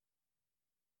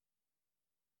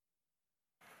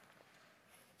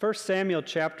1 Samuel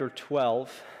chapter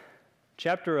 12,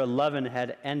 chapter 11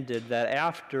 had ended that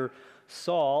after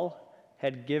Saul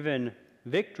had given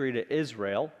victory to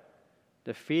Israel,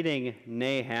 defeating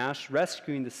Nahash,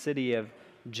 rescuing the city of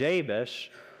Jabesh,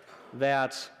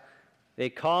 that they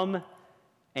come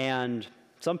and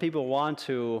some people want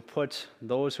to put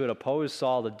those who had opposed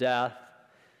Saul to death,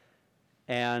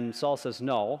 and Saul says,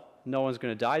 no one's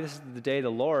going to die. This is the day the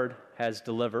Lord has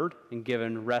delivered and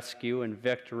given rescue and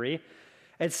victory.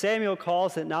 And Samuel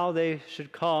calls that now they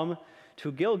should come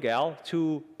to Gilgal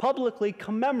to publicly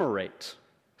commemorate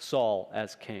Saul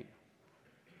as king.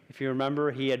 If you remember,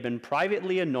 he had been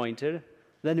privately anointed,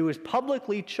 then he was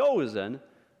publicly chosen,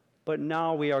 but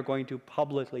now we are going to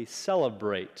publicly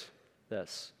celebrate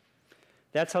this.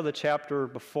 That's how the chapter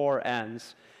before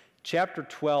ends. Chapter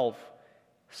 12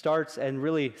 starts, and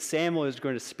really Samuel is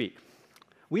going to speak.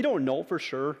 We don't know for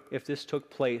sure if this took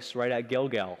place right at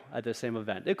Gilgal at the same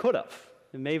event. It could have.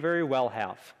 It may very well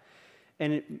have.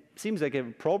 And it seems like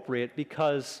appropriate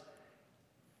because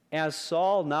as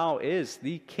Saul now is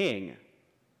the king,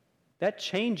 that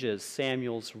changes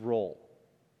Samuel's role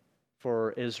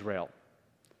for Israel.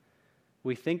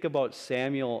 We think about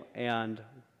Samuel and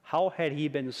how had he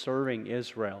been serving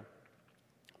Israel?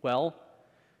 Well,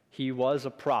 he was a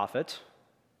prophet.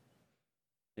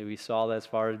 We saw that as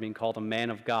far as being called a man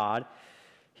of God.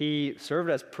 He served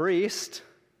as priest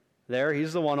there.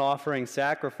 He's the one offering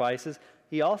sacrifices.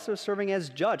 He also serving as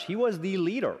judge. He was the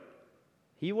leader.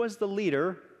 He was the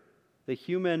leader, the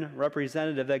human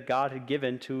representative that God had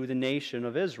given to the nation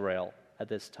of Israel at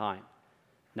this time.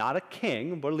 Not a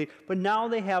king, but a leader. But now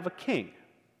they have a king.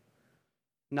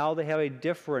 Now they have a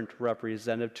different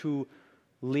representative to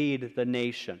lead the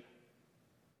nation,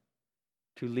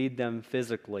 to lead them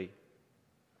physically.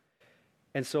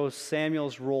 And so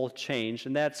Samuel's role changed,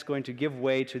 and that's going to give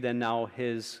way to then now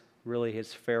his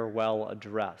farewell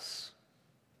address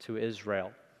to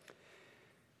Israel.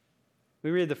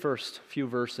 We read the first few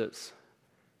verses.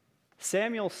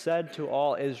 Samuel said to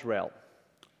all Israel,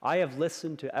 I have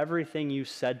listened to everything you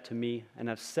said to me and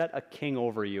have set a king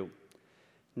over you.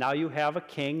 Now you have a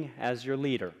king as your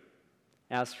leader.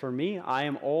 As for me, I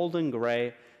am old and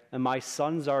gray, and my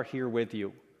sons are here with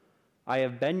you. I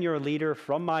have been your leader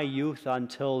from my youth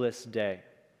until this day.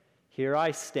 Here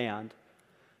I stand.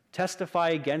 Testify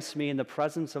against me in the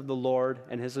presence of the Lord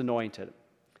and his anointed.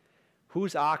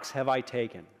 Whose ox have I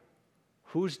taken?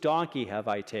 Whose donkey have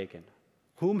I taken?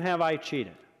 Whom have I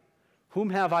cheated?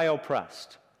 Whom have I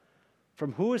oppressed?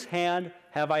 From whose hand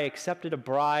have I accepted a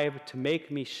bribe to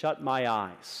make me shut my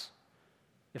eyes?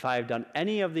 If I have done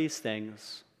any of these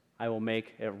things, I will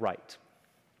make it right.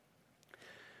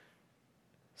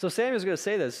 So Samuel's going to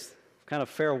say this kind of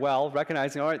farewell,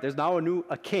 recognizing, all right, there's now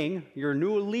a king, you're a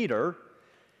new leader,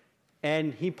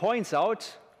 and he points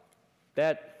out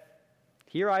that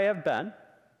here I have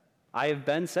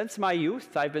been since my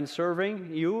youth, I've been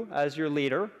serving you as your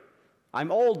leader.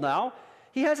 I'm old now.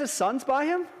 He has his sons by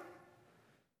him.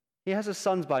 Do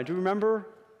you remember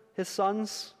his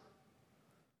sons?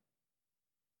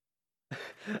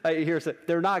 I hear say,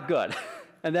 they're not good.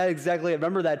 And that exactly, I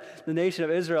remember that the nation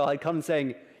of Israel had come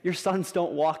saying, your sons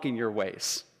don't walk in your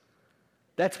ways.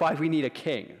 That's why we need a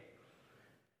king.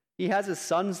 He has his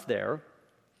sons there,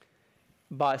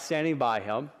 standing by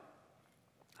him.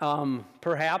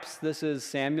 Perhaps this is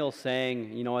Samuel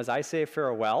saying, as I say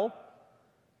farewell,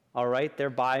 all right, they're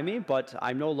by me, but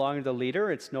I'm no longer the leader.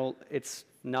 It's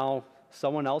now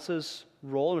someone else's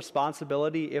role and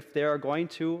responsibility if they are going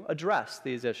to address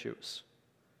these issues.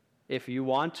 If you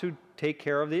want to take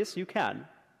care of these, you can.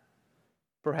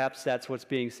 Perhaps that's what's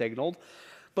being signaled.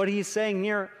 But he's saying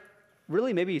here,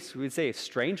 really maybe we'd say a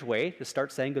strange way to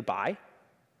start saying goodbye.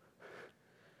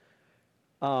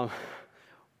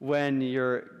 When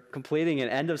you're completing an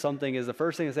end of something is the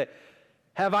first thing to say,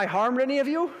 have I harmed any of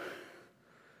you?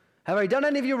 Have I done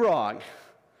any of you wrong?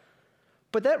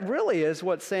 But that really is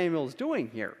what Samuel's doing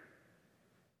here.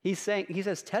 He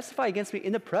says, testify against me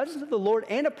in the presence of the Lord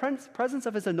and the presence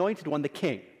of his anointed one, the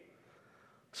king.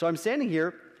 So I'm standing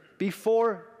here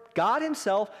before God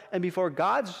himself and before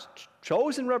God's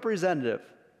chosen representative,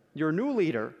 your new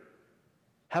leader.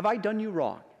 Have I done you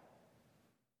wrong?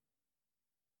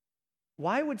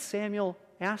 Why would Samuel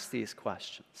ask these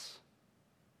questions?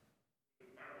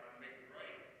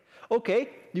 Okay,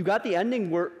 you got the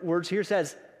ending words here.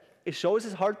 Says, it shows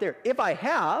his heart there. If I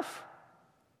have,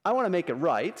 I want to make it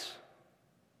right.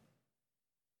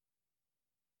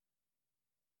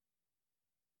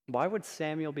 Why would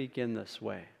Samuel begin this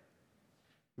way?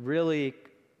 Really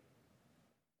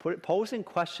posing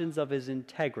questions of his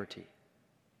integrity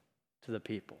to the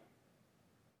people.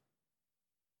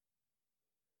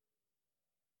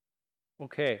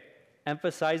 Okay,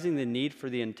 emphasizing the need for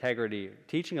the integrity,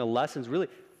 teaching a lesson. Really,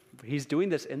 he's doing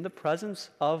this in the presence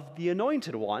of the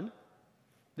Anointed One.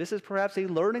 This is perhaps a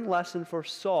learning lesson for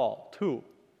Saul, too.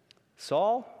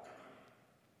 Saul,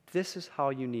 this is how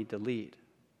you need to lead.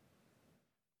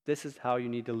 This is how you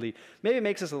need to lead. Maybe it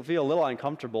makes us feel a little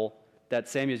uncomfortable that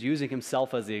Samuel is using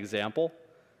himself as the example.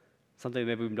 Something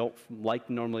maybe we don't like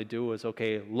to normally do is,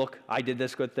 okay, look, I did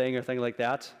this good thing or thing like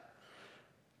that.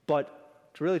 But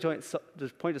to really point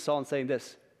to Saul and saying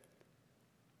this,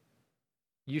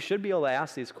 you should be able to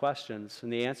ask these questions,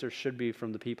 and the answer should be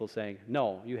from the people saying,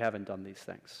 no, you haven't done these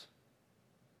things.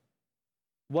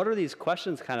 What are these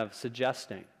questions kind of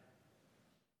suggesting?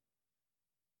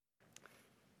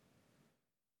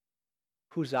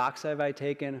 Whose ox have I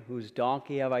taken? Whose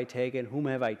donkey have I taken? Whom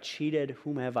have I cheated?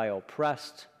 Whom have I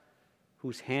oppressed?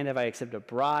 Whose hand have I accepted a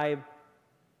bribe?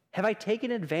 Have I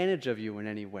taken advantage of you in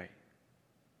any way?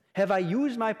 Have I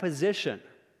used my position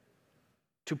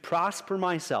to prosper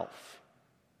myself?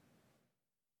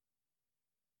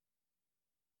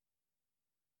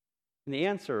 And the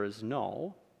answer is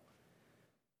no.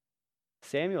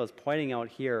 Samuel is pointing out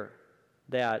here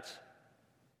that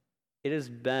it has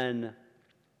been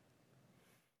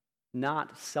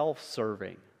not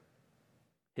self-serving,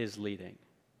 his leading,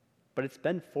 but it's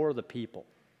been for the people.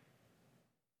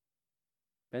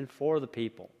 Been for the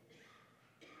people.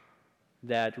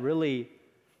 That really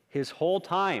his whole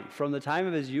time, from the time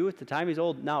of his youth to the time he's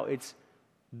old, now it's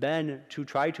been to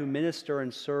try to minister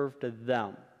and serve to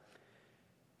them.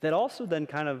 That also then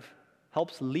kind of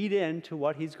helps lead into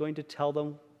what he's going to tell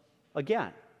them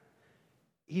again.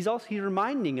 He's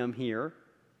reminding them here,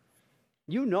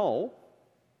 you know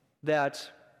that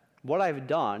what I've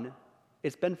done,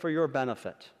 it's been for your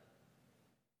benefit.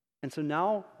 And so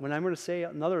now, when I'm going to say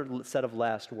another set of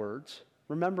last words,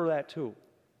 remember that too.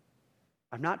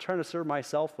 I'm not trying to serve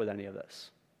myself with any of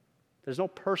this. There's no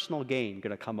personal gain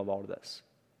going to come about this.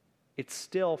 It's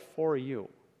still for you.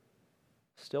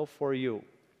 Still for you.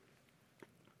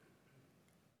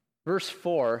 Verse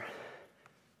 4,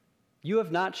 you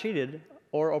have not cheated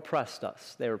or oppressed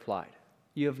us, they replied.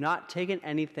 You have not taken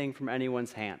anything from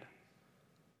anyone's hand.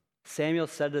 Samuel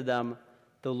said to them,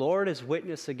 the Lord is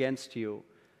witness against you,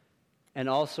 and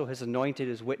also his anointed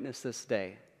is witness this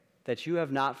day, that you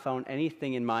have not found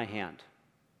anything in my hand.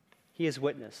 He is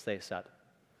witness, they said.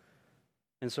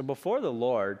 And so before the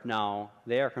Lord now,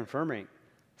 they are confirming,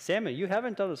 Samuel, you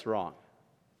haven't done us wrong.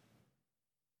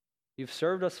 You've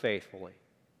served us faithfully.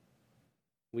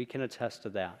 We can attest to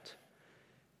that.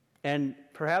 And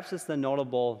perhaps it's the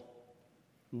notable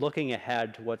looking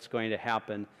ahead to what's going to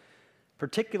happen,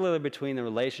 particularly between the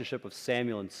relationship of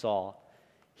Samuel and Saul.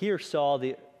 Here Saul,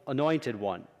 the anointed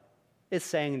one, is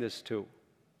saying this too.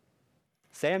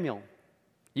 Samuel,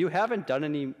 you haven't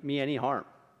done me any harm.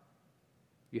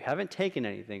 You haven't taken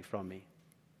anything from me.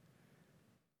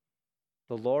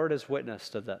 The Lord is witness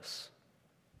to this.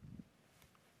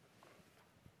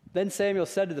 Then Samuel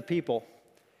said to the people,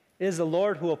 it is the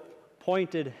Lord who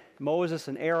appointed Moses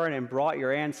and Aaron and brought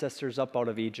your ancestors up out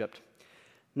of Egypt.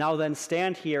 Now then,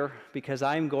 stand here, because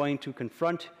I am going to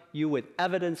confront you with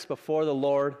evidence before the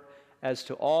Lord as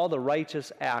to all the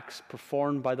righteous acts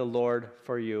performed by the Lord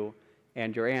for you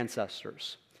and your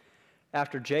ancestors.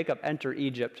 After Jacob entered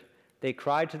Egypt, they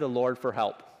cried to the Lord for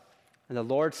help. And the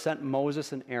Lord sent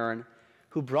Moses and Aaron,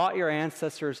 who brought your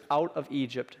ancestors out of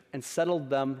Egypt and settled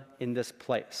them in this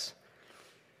place.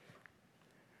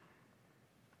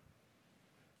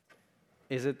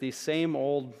 Is it the same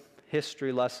old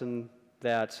history lesson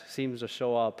that seems to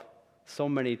show up so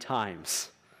many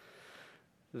times?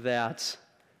 That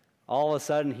all of a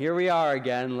sudden, here we are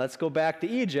again, let's go back to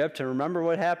Egypt and remember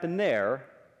what happened there.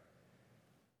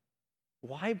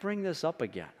 Why bring this up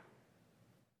again?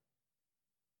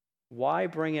 Why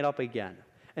bring it up again?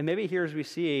 And maybe here as we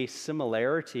see a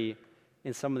similarity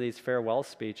in some of these farewell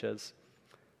speeches,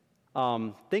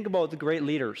 think about the great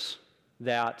leaders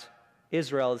that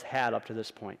Israel has had up to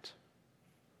this point.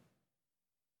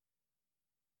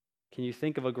 Can you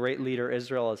think of a great leader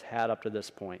Israel has had up to this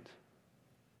point?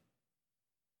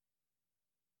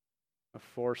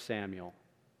 Before Samuel.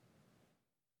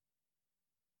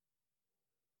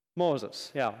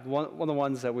 Moses, yeah, one of the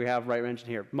ones that we have right mentioned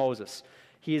here, Moses.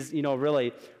 He's,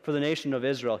 really, for the nation of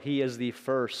Israel, he is the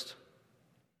first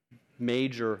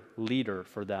major leader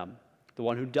for them, the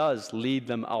one who does lead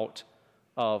them out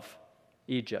of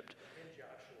Egypt.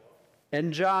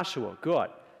 And Joshua, good.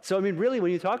 So, really,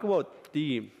 when you talk about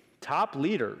the top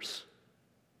leaders,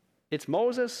 it's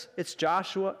Moses, it's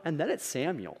Joshua, and then it's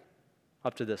Samuel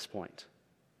up to this point.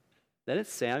 Then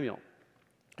it's Samuel,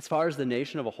 as far as the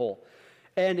nation of a whole.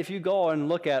 And if you go and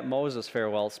look at Moses'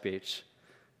 farewell speech,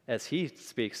 as he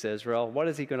speaks to Israel, what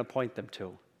is he going to point them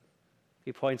to?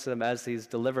 He points to them as he's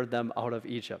delivered them out of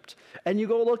Egypt. And you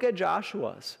go look at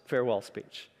Joshua's farewell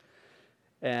speech.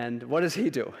 And what does he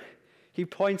do? He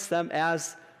points them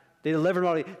as they delivered them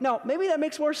out of Egypt. Now, maybe that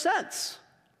makes more sense,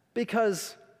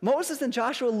 because Moses and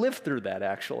Joshua lived through that,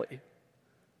 actually.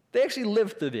 They actually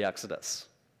lived through the Exodus.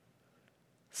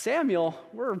 Samuel,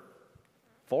 we're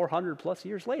 400 plus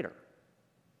years later.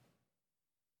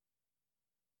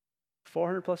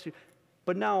 400 plus years.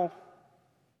 But now,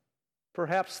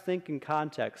 perhaps think in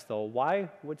context, though. Why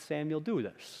would Samuel do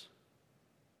this?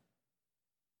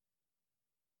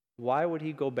 Why would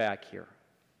he go back here?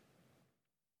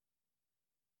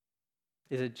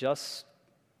 Is it just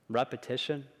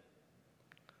repetition?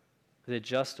 Is it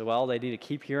just, well, they need to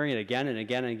keep hearing it again and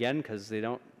again and again because they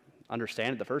don't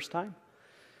understand it the first time?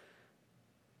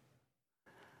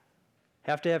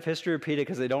 Have to have history repeated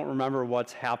because they don't remember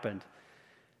what's happened.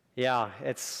 Yeah,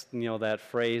 it's, that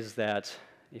phrase that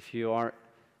if you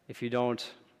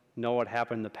don't know what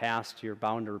happened in the past, you're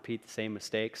bound to repeat the same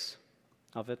mistakes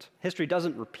of it. History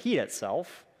doesn't repeat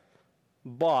itself,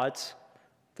 but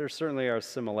there certainly are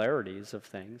similarities of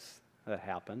things that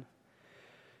happen.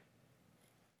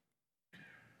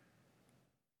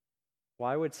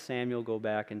 Why would Samuel go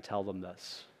back and tell them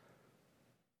this?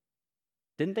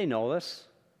 Didn't they know this?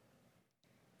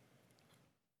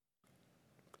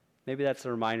 Maybe that's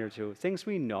a reminder too. Things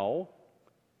we know,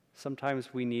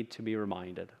 sometimes we need to be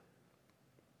reminded.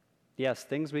 Yes,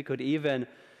 things we could even,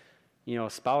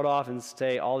 spout off and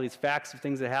say all these facts of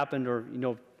things that happened, or,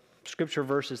 scripture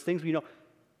verses, things we know.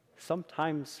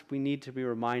 Sometimes we need to be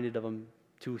reminded of them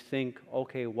to think,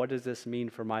 okay, what does this mean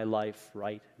for my life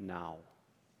right now?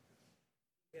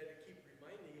 You had to keep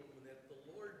reminding them that the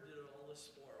Lord did all this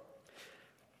for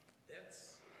them.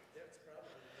 That's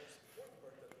probably the most important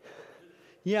part, that the Lord did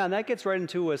it. Yeah, and that gets right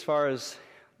into, as far as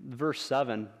verse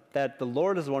 7, that the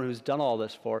Lord is the one who's done all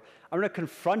this for. I'm going to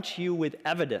confront you with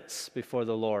evidence before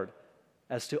the Lord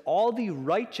as to all the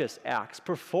righteous acts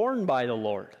performed by the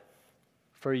Lord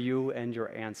for you and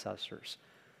your ancestors.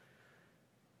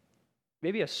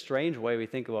 Maybe a strange way we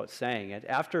think about saying it.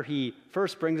 After he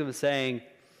first brings them saying,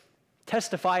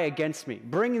 testify against me,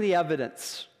 bring the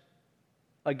evidence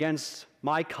against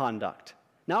my conduct.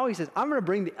 Now he says, I'm going to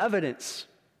bring the evidence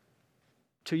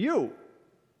to you.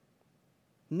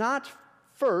 Not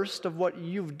first of what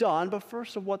you've done, but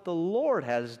first of what the Lord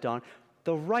has done,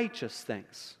 the righteous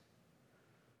things.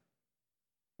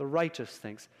 The righteous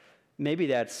things. Maybe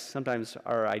that's sometimes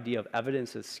our idea of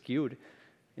evidence is skewed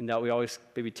in that we always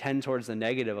maybe tend towards the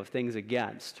negative of things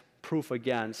against, proof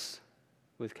against,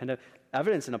 with kind of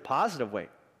evidence in a positive way.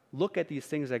 Look at these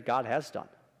things that God has done.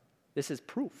 This is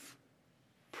proof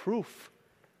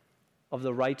of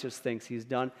the righteous things he's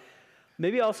done.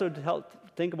 Maybe also to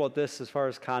help think about this as far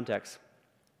as context.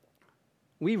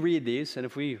 We read these, and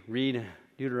if we read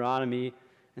Deuteronomy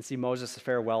and see Moses'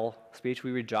 farewell speech,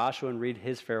 we read Joshua and read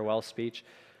his farewell speech,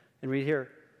 and read here,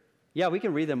 yeah, we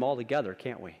can read them all together,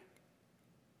 can't we?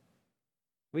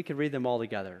 We can read them all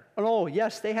together. Oh,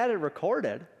 yes, they had it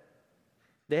recorded.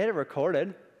 They had it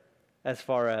recorded as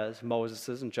far as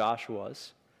Moses's and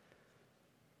Joshua's.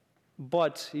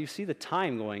 But you see the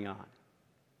time going on.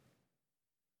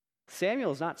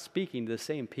 Samuel is not speaking to the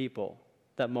same people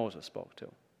that Moses spoke to.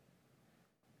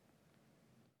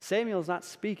 Samuel is not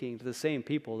speaking to the same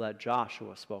people that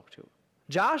Joshua spoke to.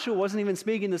 Joshua wasn't even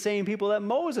speaking to the same people that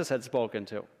Moses had spoken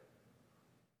to.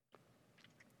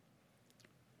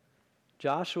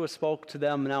 Joshua spoke to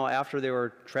them now after they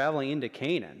were traveling into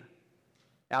Canaan,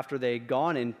 after they had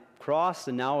gone and crossed,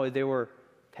 and now they were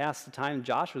past the time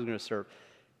Joshua was going to serve.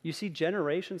 You see,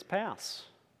 generations pass,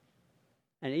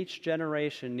 and each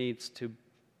generation needs to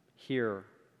hear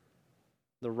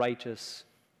the righteous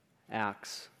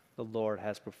acts the Lord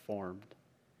has performed.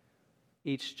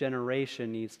 Each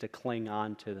generation needs to cling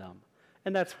on to them.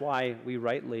 And that's why we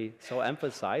rightly so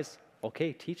emphasize,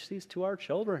 okay, teach these to our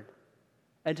children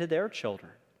and to their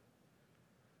children.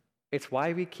 It's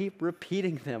why we keep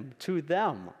repeating them to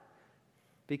them,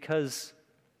 because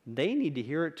they need to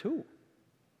hear it too.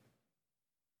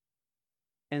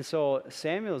 And so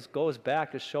Samuel goes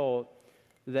back to show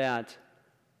that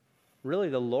really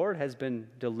the Lord has been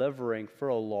delivering for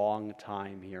a long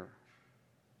time here.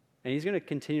 And he's going to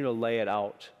continue to lay it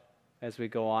out as we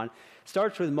go on.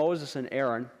 Starts with Moses and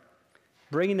Aaron,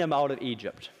 bringing them out of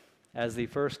Egypt as the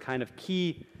first kind of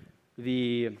key,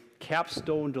 the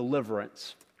capstone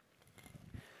deliverance.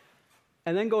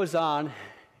 And then goes on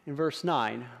in verse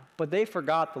 9, but they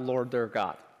forgot the Lord their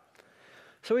God.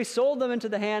 So he sold them into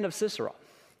the hand of Sisera,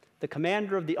 the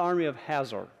commander of the army of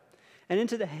Hazor, and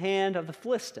into the hand of the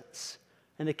Philistines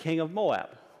and the king of Moab,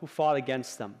 who fought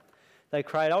against them. They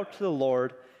cried out to the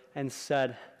Lord and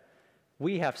said,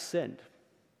 "We have sinned.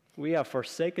 We have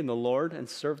forsaken the Lord and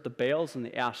served the Baals and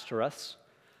the Ashtoreths.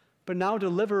 But now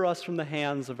deliver us from the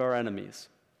hands of our enemies,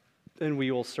 and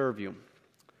we will serve you."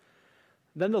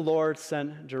 Then the Lord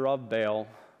sent Jerubbaal,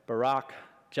 Barak,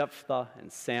 Jephthah,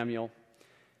 and Samuel,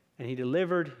 and he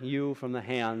delivered you from the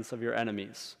hands of your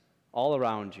enemies all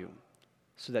around you,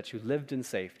 so that you lived in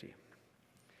safety.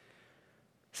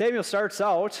 Samuel starts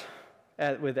out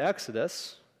with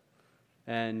Exodus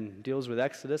and deals with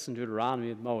Exodus and Deuteronomy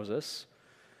with Moses.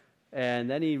 And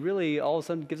then he really all of a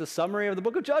sudden gives a summary of the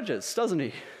book of Judges, doesn't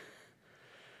he?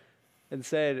 And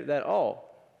said that,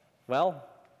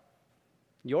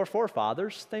 your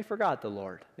forefathers, they forgot the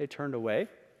Lord. They turned away.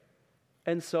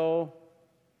 And so,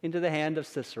 into the hand of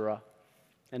Sisera,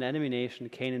 an enemy nation, a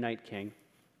Canaanite king,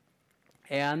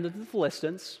 and the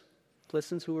Philistines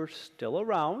who were still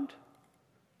around,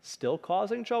 still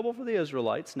causing trouble for the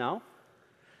Israelites now,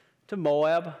 to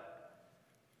Moab.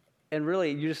 And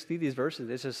really, you just see these verses.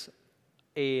 It's just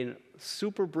a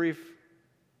super brief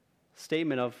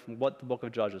statement of what the book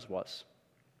of Judges was.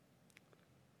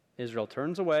 Israel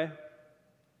turns away.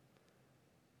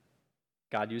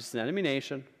 God uses an enemy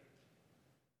nation.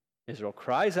 Israel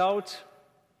cries out,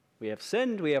 "We have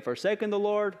sinned, we have forsaken the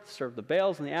Lord, served the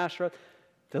Baals and the Asherah,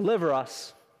 deliver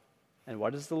us." And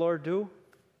what does the Lord do?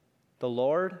 The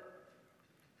Lord,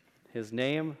 his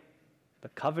name, the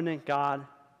covenant God,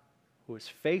 who is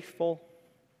faithful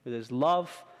with his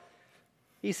love,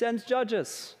 he sends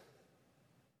judges.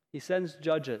 He sends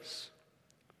judges.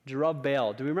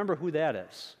 Jerubbaal. Do we remember who that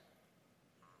is?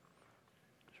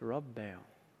 Jerubbaal.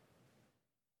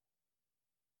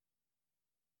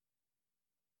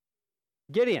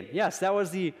 Gideon. Yes, that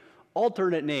was the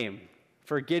alternate name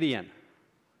for Gideon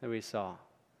that we saw.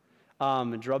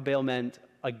 Jerubbaal meant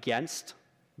against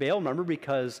Baal. Remember,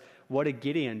 because what did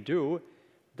Gideon do?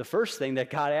 The first thing that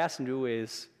God asked him to do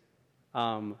is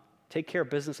take care of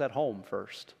business at home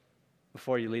first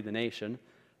before you lead the nation.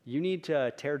 You need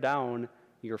to tear down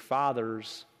your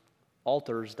father's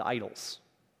altars to idols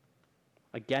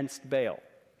against Baal.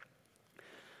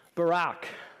 Barak.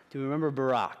 Do you remember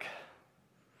Barak?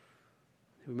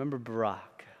 Remember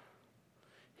Barak?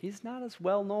 He's not as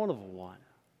well known of a one.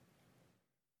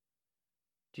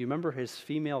 Do you remember his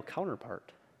female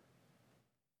counterpart?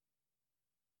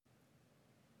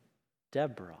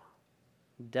 Deborah.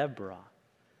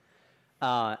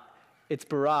 It's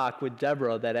Barak with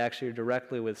Deborah that actually are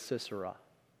directly with Sisera,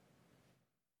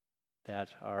 that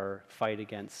are fight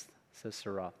against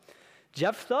Sisera.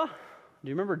 Jephthah. Do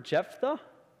you remember Jephthah?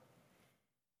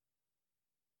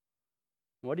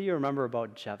 What do you remember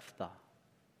about Jephthah?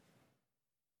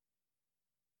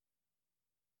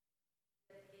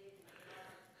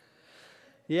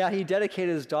 Yeah, he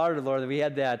dedicated his daughter to the Lord. We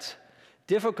had that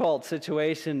difficult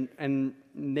situation, and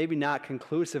maybe not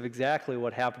conclusive exactly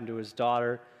what happened to his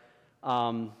daughter,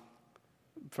 from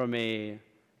a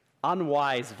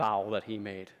unwise vow that he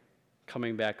made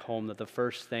coming back home, that the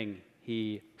first thing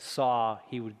he saw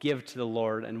he would give to the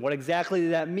Lord. And what exactly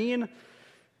did that mean?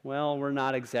 Well, we're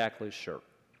not exactly sure.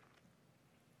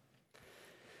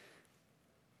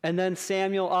 And then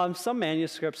Samuel, some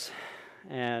manuscripts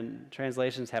and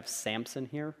translations have Samson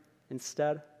here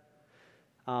instead.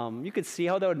 You could see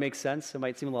how that would make sense. It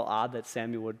might seem a little odd that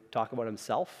Samuel would talk about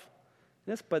himself.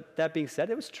 Yes, but that being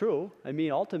said, it was true. I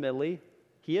mean, ultimately,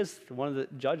 he is one of the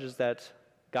judges that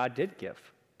God did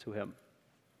give to him.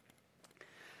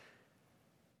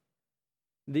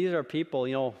 These are people,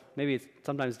 maybe it's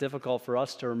sometimes difficult for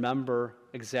us to remember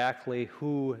exactly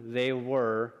who they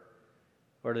were,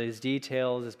 or these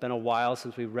details. It's been a while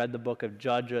since we read the book of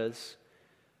Judges.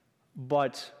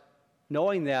 But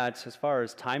knowing that, as far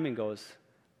as timing goes,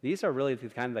 these are really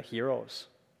kind of the heroes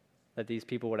that these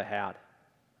people would have had.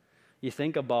 You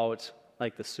think about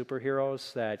like the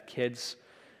superheroes that kids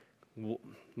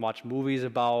watch movies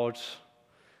about,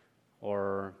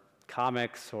 or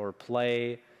comics or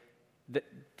play.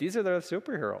 These are their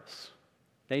superheroes.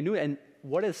 They knew, and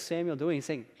what is Samuel doing? He's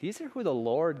saying, these are who the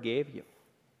Lord gave you.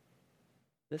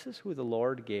 This is who the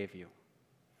Lord gave you.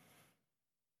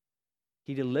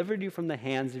 He delivered you from the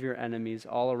hands of your enemies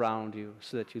all around you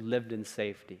so that you lived in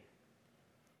safety.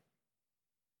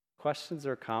 Questions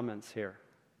or comments here?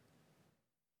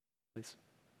 Please.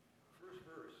 First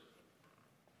verse,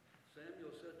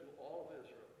 Samuel said to all of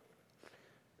Israel.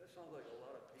 That sounds like a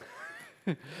lot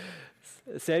of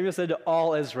people. Samuel said to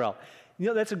all Israel.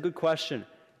 That's a good question.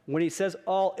 When he says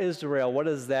all Israel, what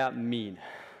does that mean?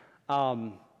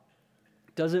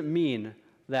 Doesn't mean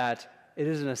that it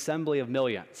is an assembly of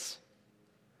millions.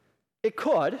 It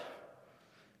could.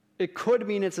 It could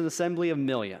mean it's an assembly of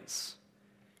millions.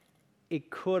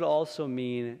 It could also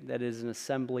mean that it is an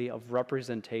assembly of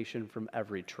representation from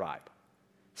every tribe.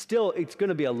 Still, it's going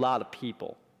to be a lot of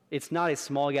people. It's not a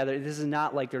small gathering. This is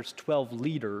not like there's 12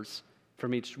 leaders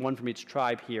from one from each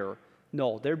tribe here.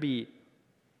 No, there'd be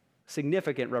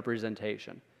significant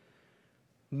representation.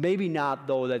 Maybe not,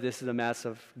 though, that this is a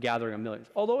massive gathering of millions,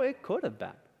 although it could have been.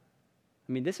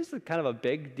 I mean, this is kind of a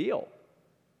big deal,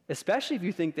 especially if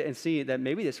you think that and see that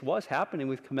maybe this was happening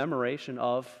with commemoration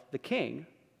of the king.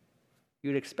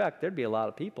 You'd expect there'd be a lot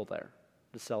of people there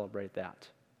to celebrate that.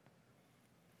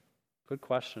 Good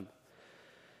question.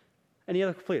 Any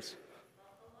other, please?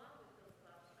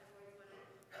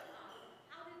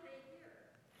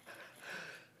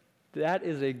 That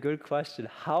is a good question.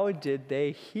 How did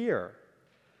they hear?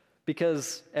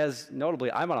 Because, as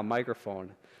notably, I'm on a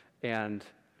microphone, and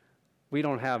we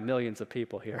don't have millions of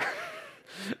people here.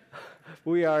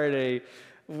 We are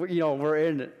we're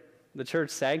in the church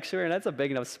sanctuary, and that's a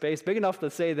big enough space, big enough to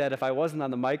say that if I wasn't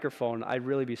on the microphone, I'd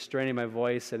really be straining my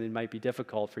voice, and it might be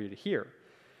difficult for you to hear.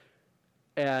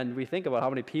 And we think about how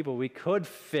many people we could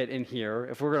fit in here.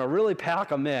 If we're going to really pack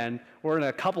them in, we're in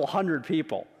a couple hundred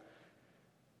people.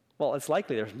 Well, it's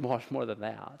likely there's much more than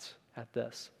that at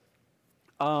this.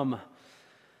 I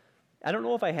don't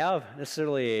know if I have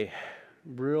necessarily a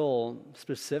real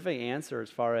specific answer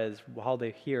as far as how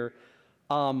they hear.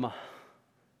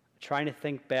 Trying to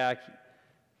think back,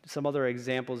 some other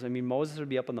examples. I mean, Moses would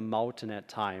be up on the mountain at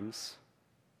times.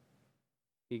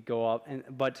 He'd go up,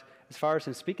 but as far as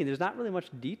him speaking, there's not really much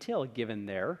detail given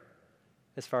there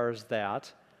as far as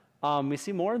that. We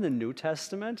see more in the New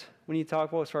Testament when you talk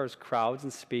about as far as crowds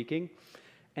and speaking,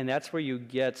 and that's where you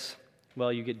get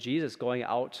Jesus going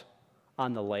out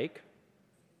on the lake,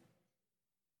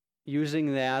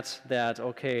 using that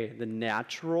the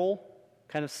natural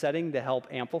kind of setting to help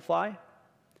amplify.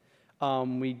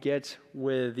 We get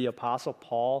with the Apostle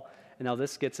Paul, and now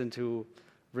this gets into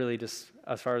really just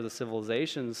as far as the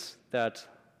civilizations that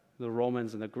the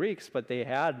Romans and the Greeks, but they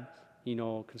had,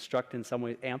 constructed in some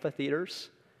ways amphitheaters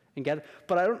and gather.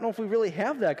 But I don't know if we really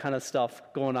have that kind of stuff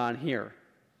going on here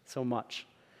so much.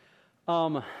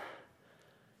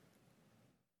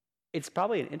 It's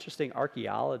probably an interesting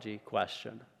archaeology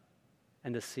question,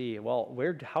 and to see,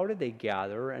 how did they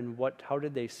gather, and how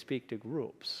did they speak to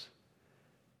groups?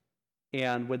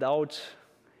 And without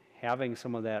having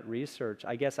some of that research,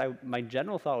 I guess my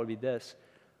general thought would be this: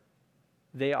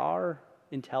 they are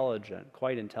intelligent,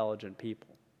 quite intelligent people.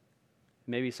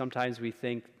 Maybe sometimes we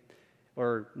think,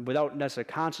 or without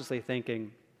necessarily consciously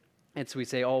thinking, and so we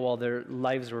say, their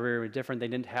lives were very different. They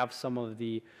didn't have some of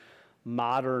the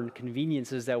modern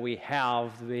conveniences that we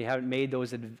have. They haven't made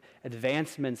those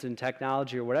advancements in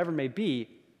technology or whatever it may be.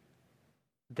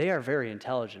 They are very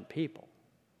intelligent people.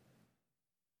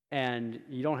 And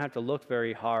you don't have to look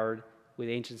very hard with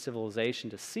ancient civilization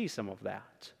to see some of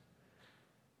that.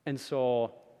 And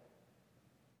so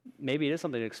maybe it is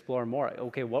something to explore more.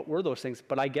 Okay, what were those things?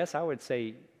 But I guess I would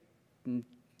say,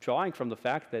 drawing from the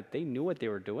fact that they knew what they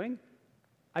were doing,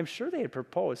 I'm sure they had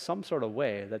proposed some sort of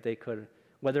way that they could,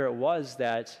 whether it was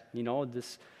that,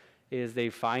 this is they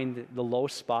find the low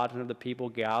spot and the people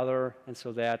gather, and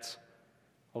so that's,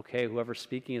 okay, whoever's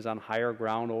speaking is on higher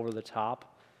ground over the top,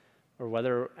 or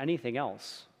whether anything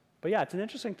else. But yeah, it's an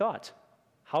interesting thought.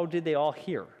 How did they all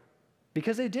hear?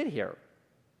 Because they did hear.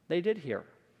 They did hear.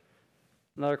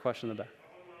 Another question in the back.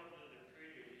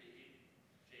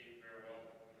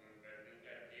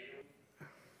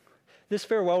 This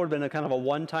farewell would have been a kind of a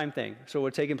one-time thing, so it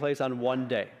would have taken place on one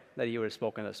day that he would have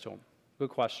spoken this to him. Good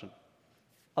question.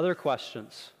 Other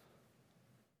questions?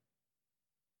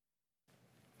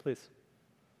 Please.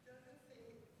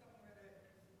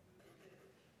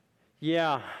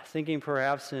 Yeah, thinking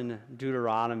perhaps in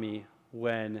Deuteronomy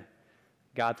when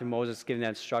God through Moses giving the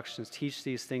instructions, teach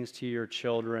these things to your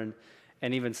children,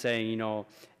 and even saying,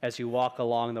 as you walk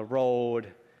along the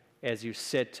road, as you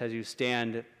sit, as you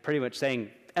stand, pretty much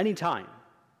saying, anytime,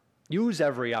 use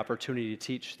every opportunity to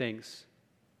teach things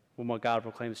from what God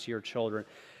proclaims to your children.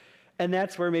 And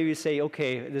that's where maybe you say,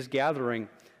 okay, this gathering,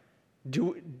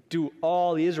 do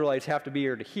all the Israelites have to be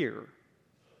here to hear?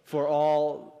 For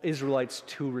all Israelites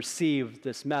to receive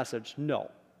this message?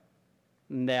 No.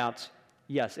 And that,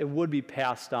 yes, it would be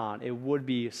passed on. It would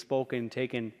be spoken,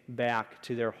 taken back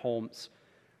to their homes.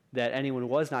 That anyone who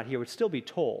was not here would still be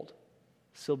told,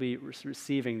 still be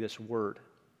receiving this word.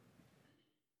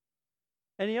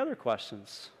 Any other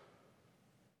questions?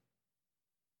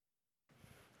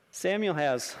 Samuel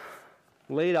has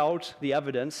laid out the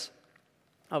evidence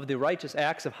of the righteous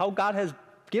acts of how God has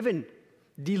given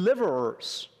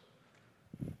deliverers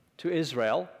to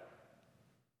Israel.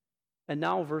 And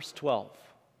now verse 12.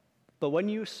 But when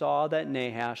you saw that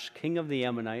Nahash, king of the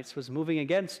Ammonites, was moving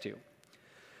against you,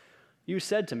 you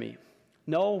said to me,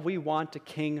 no, we want a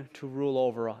king to rule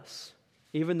over us,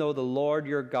 even though the Lord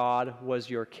your God was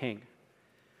your king.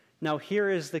 Now here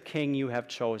is the king you have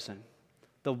chosen,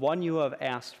 the one you have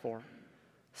asked for.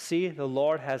 See, the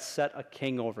Lord has set a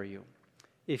king over you.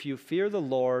 If you fear the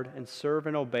Lord and serve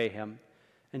and obey him,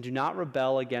 and do not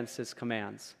rebel against his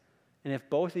commands, and if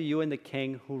both of you and the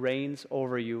king who reigns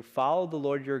over you follow the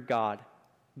Lord your God,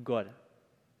 good.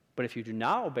 But if you do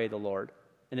not obey the Lord,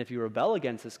 and if you rebel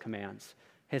against his commands,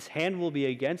 his hand will be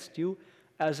against you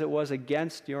as it was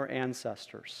against your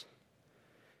ancestors.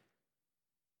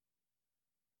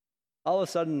 All of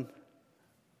a sudden,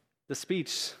 the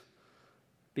speech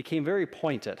became very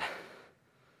pointed.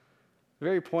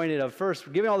 Very pointed of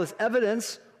first giving all this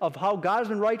evidence of how God has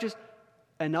been righteous,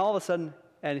 and all of a sudden,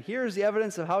 and here's the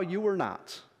evidence of how you were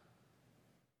not.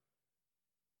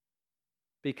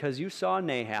 Because you saw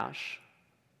Nahash,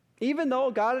 even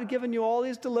though God had given you all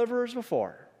these deliverers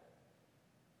before,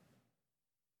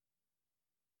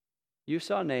 you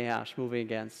saw Nahash moving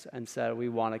against and said, we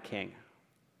want a king.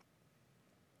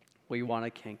 We want a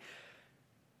king.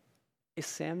 Is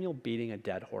Samuel beating a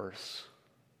dead horse?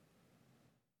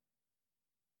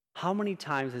 How many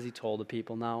times has he told the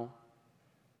people now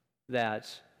that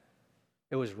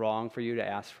it was wrong for you to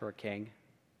ask for a king?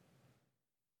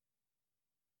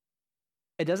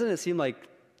 Doesn't it seem like,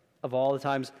 of all the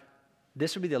times,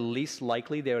 this would be the least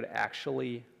likely they would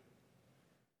actually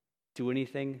do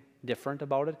anything different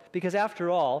about it? Because after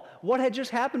all, what had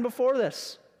just happened before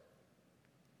this?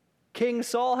 King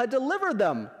Saul had delivered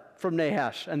them from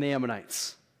Nahash and the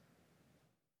Ammonites.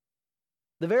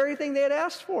 The very thing they had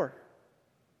asked for.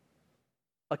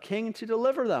 A king to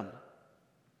deliver them.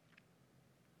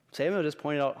 Samuel just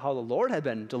pointed out how the Lord had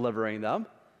been delivering them.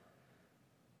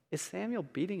 Is Samuel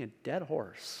beating a dead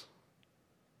horse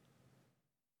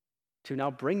to now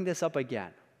bring this up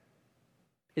again?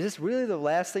 Is this really the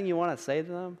last thing you want to say to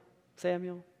them,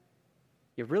 Samuel?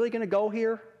 You're really going to go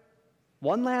here?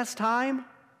 One last time?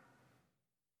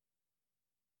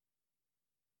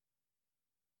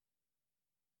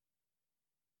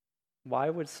 Why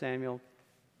would Samuel...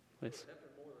 Please.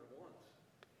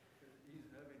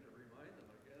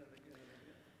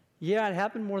 Yeah, it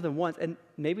happened more than once. And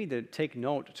maybe to take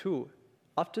note, too,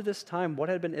 up to this time, what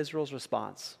had been Israel's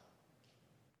response?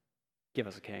 Give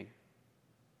us a king.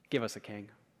 Give us a king.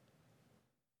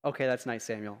 Okay, that's nice,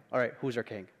 Samuel. All right, who's our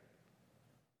king?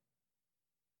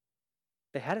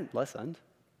 They hadn't listened.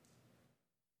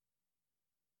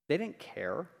 They didn't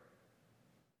care.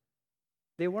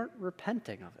 They weren't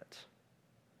repenting of it.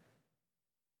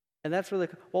 And that's really,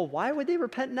 well, why would they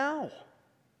repent now?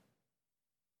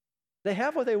 They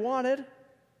have what they wanted,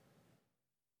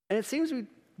 and it seems to be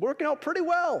working out pretty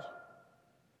well.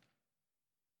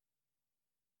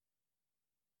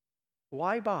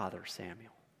 Why bother,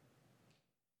 Samuel?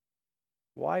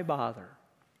 Why bother?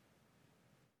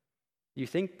 You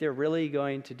think they're really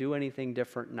going to do anything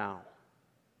different now,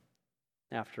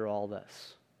 after all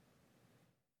this?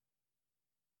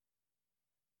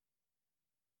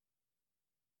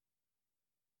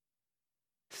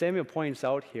 Samuel points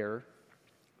out here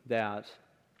that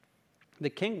the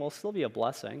king will still be a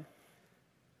blessing.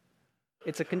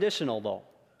 It's a conditional, though.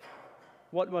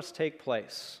 What must take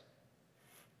place?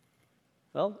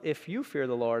 Well, if you fear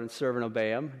the Lord and serve and obey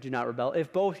him, do not rebel.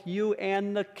 If both you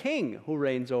and the king who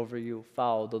reigns over you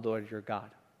follow the Lord your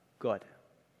God, good.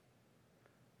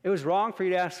 It was wrong for you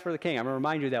to ask for the king. I'm going to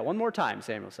remind you of that one more time,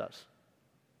 Samuel says.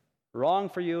 Wrong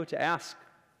for you to ask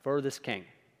for this king.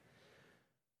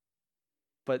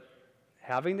 But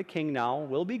having the king now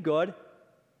will be good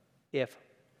if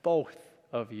both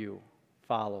of you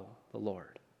follow the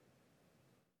Lord.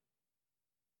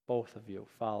 Both of you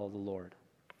follow the Lord.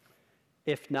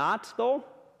 If not, though,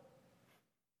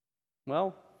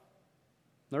 well,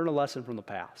 learn a lesson from the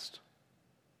past.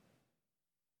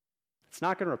 It's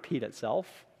not going to repeat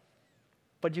itself,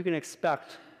 but you can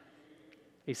expect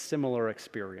a similar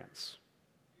experience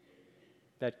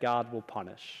that God will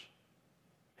punish.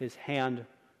 His hand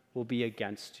will be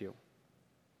against you.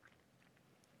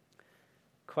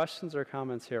 Questions or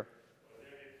comments here?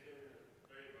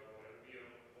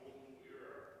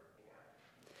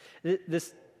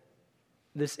 This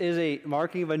is a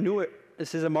marking of a new.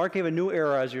 This is a marking of a new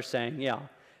era, as you're saying, yeah.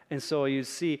 And so you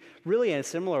see, really in a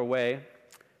similar way,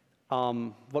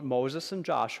 what Moses and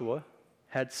Joshua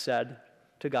had said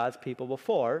to God's people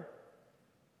before,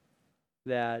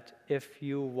 that if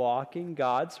you walk in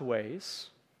God's ways,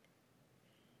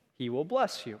 he will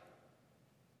bless you.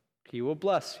 He will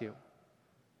bless you.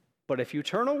 But if you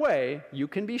turn away, you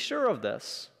can be sure of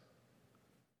this,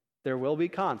 there will be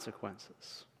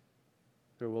consequences.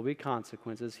 There will be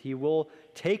consequences. He will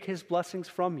take his blessings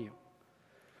from you.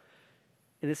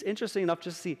 And it's interesting enough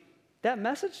just to see that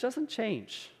message doesn't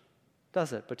change,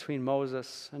 does it, between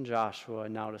Moses and Joshua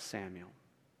and now to Samuel?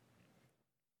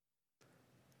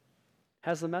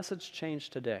 Has the message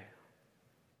changed today?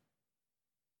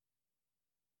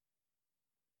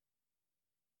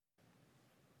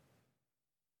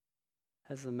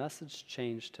 Has the message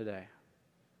changed today?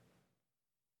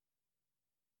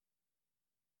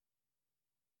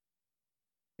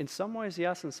 In some ways,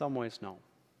 yes. In some ways, no.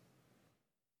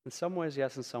 In some ways,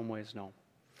 yes. In some ways, no.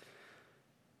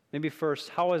 Maybe first,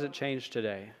 how has it changed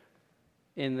today?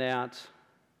 In that,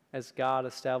 as God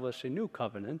established a new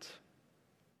covenant,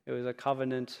 it was a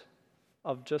covenant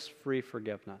of just free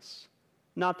forgiveness.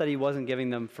 Not that he wasn't giving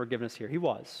them forgiveness here. He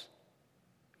was.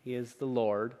 He is the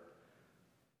Lord,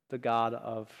 the God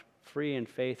of free and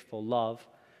faithful love.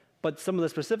 But some of the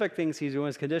specific things he's doing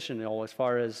is conditional, as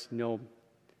far as,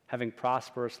 having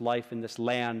prosperous life in this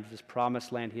land, this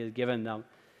promised land he has given them.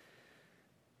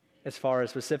 As far as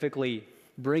specifically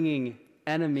bringing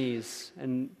enemies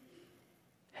and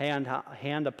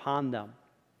hand upon them.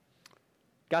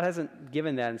 God hasn't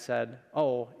given that and said,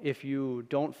 oh, if you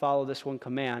don't follow this one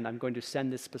command, I'm going to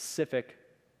send this specific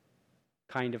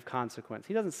kind of consequence.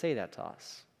 He doesn't say that to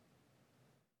us.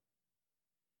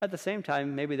 At the same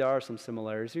time, maybe there are some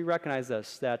similarities. We recognize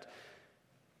this, that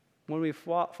when we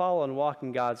follow and walk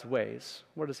in God's ways,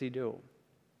 what does he do?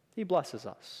 He blesses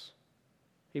us.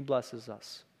 He blesses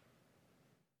us.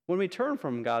 When we turn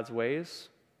from God's ways,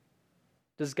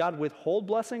 does God withhold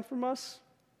blessing from us?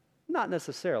 Not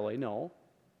necessarily, no.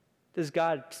 Does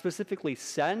God specifically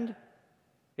send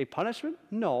a punishment?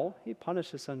 No, he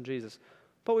punished his son Jesus.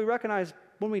 But we recognize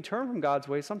when we turn from God's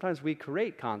ways, sometimes we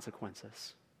create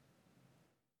consequences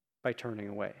by turning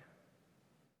away.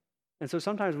 And so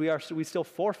sometimes we still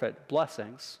forfeit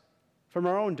blessings from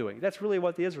our own doing. That's really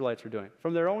what the Israelites were doing.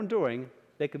 From their own doing,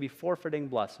 they could be forfeiting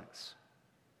blessings.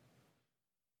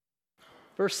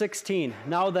 Verse 16,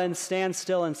 now then stand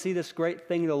still and see this great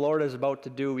thing the Lord is about to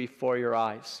do before your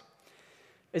eyes.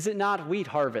 Is it not wheat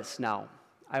harvest now?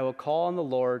 I will call on the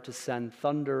Lord to send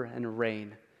thunder and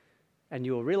rain, and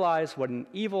you will realize what an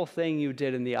evil thing you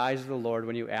did in the eyes of the Lord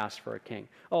when you asked for a king.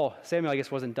 Oh, Samuel, I guess,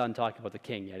 wasn't done talking about the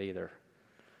king yet either.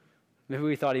 Maybe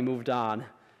we thought he moved on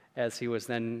as he was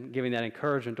then giving that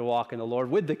encouragement to walk in the Lord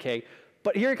with the king.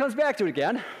 But here he comes back to it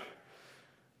again.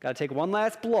 Got to take one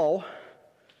last blow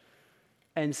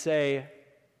and say,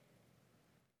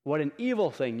 what an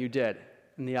evil thing you did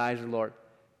in the eyes of the Lord.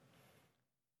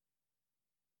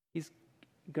 He's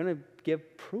going to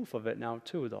give proof of it now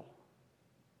too, though.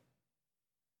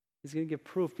 He's going to give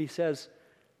proof. He says,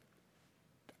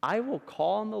 I will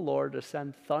call on the Lord to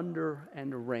send thunder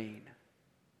and rain.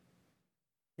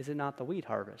 Is it not the wheat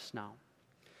harvest now?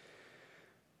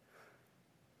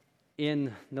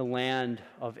 In the land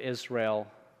of Israel,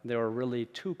 there were really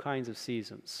two kinds of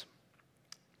seasons.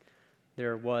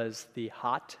 There was the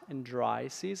hot and dry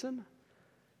season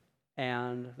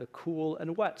and the cool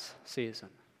and wet season.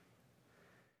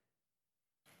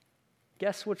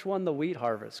 Guess which one the wheat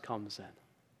harvest comes in?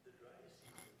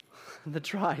 The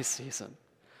dry season.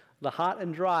 The hot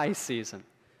and dry season.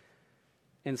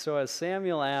 And so as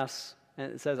Samuel asks,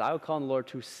 and it says, I will call on the Lord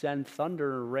to send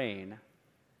thunder and rain,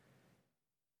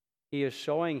 he is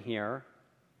showing here,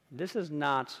 this is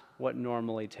not what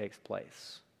normally takes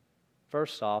place.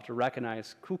 First off, to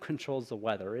recognize who controls the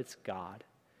weather. It's God.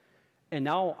 And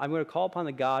now I'm going to call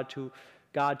upon God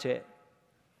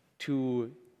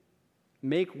to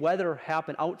make weather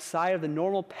happen outside of the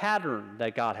normal pattern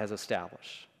that God has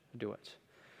established to do it.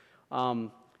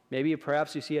 Maybe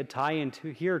perhaps you see a tie-in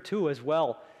here too, as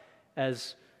well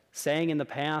as saying in the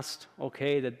past,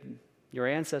 okay, that your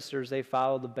ancestors, they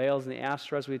followed the Baals and the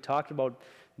Ashtoreths. We talked about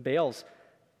Baals,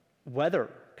 weather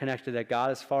connected that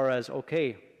God as far as,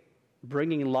 okay,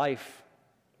 bringing life,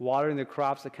 watering the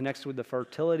crops that connects with the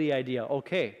fertility idea.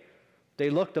 Okay, they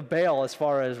look to Baal as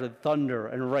far as with thunder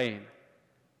and rain.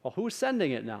 Well, who's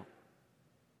sending it now?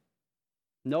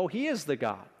 No, he is the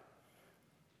God,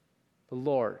 the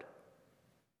Lord.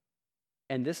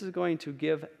 And this is going to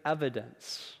give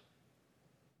evidence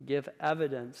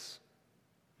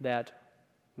that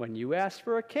when you ask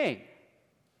for a king,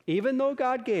 even though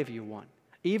God gave you one,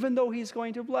 even though he's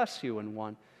going to bless you in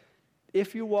one,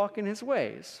 if you walk in his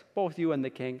ways, both you and the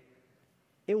king,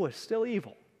 it was still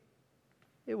evil.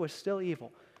 It was still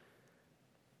evil.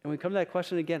 And we come to that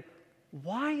question again,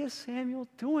 why is Samuel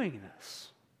doing this?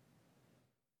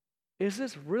 Is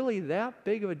this really that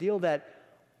big of a deal that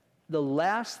the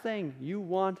last thing you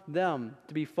want them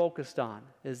to be focused on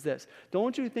is this.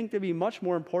 Don't you think there'd be much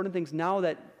more important things now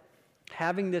that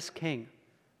having this king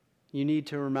you need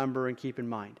to remember and keep in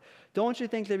mind? Don't you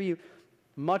think there'd be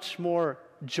much more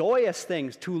joyous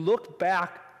things to look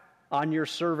back on your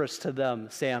service to them,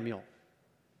 Samuel,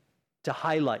 to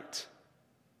highlight?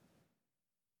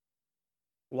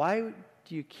 Why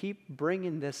do you keep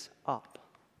bringing this up?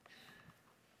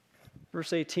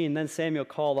 Verse 18, then Samuel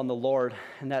called on the Lord,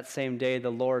 and that same day the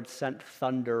Lord sent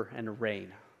thunder and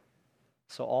rain.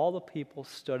 So all the people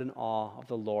stood in awe of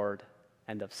the Lord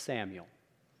and of Samuel.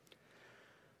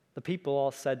 The people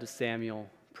all said to Samuel,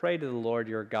 pray to the Lord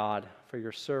your God for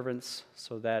your servants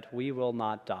so that we will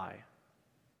not die.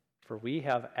 For we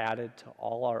have added to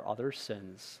all our other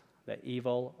sins the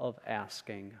evil of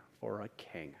asking for a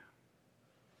king.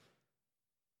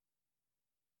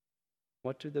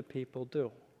 What do the people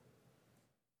do?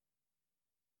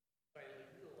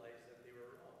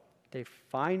 They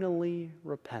finally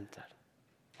repented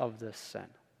of this sin.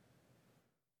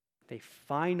 They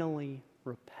finally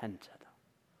repented.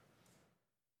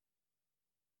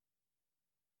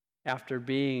 After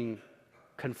being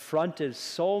confronted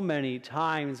so many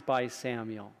times by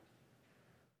Samuel,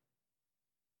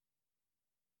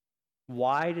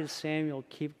 why did Samuel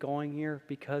keep going here?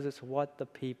 Because it's what the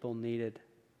people needed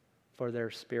for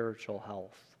their spiritual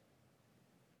health.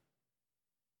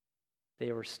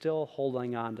 They were still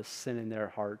holding on to sin in their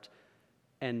heart.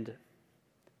 And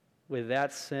with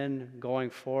that sin going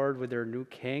forward with their new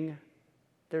king,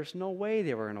 there's no way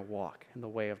they were going to walk in the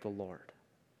way of the Lord.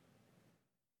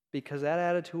 Because that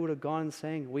attitude would have gone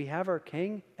saying, we have our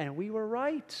king and we were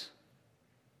right.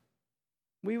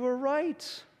 We were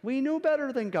right. We knew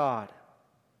better than God.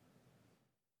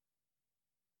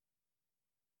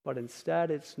 But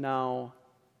instead it's now,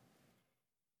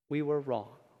 we were wrong.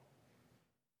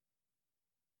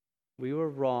 We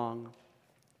were wrong.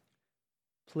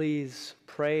 Please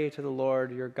pray to the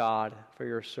Lord your God for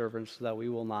your servants so that we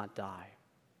will not die.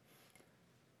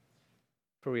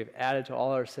 For we have added to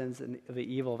all our sins the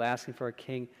evil of asking for a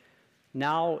king.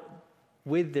 Now,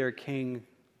 with their king,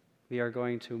 we are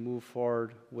going to move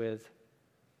forward with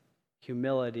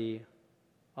humility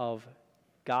of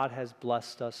God has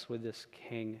blessed us with this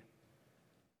king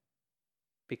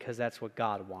because that's what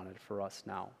God wanted for us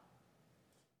now.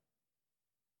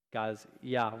 Guys,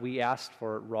 yeah, we asked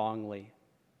for it wrongly.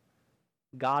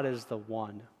 God is the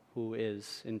one who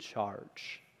is in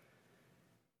charge.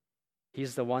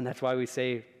 He's the one, that's why we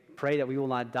say, pray that we will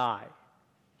not die.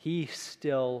 He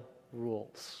still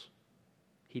rules.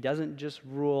 He doesn't just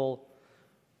rule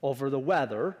over the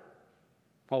weather.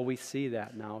 Well, we see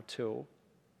that now too.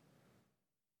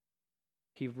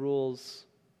 He rules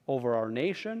over our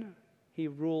nation. He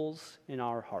rules in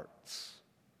our hearts.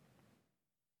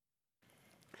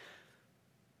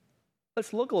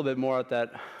 Let's look a little bit more at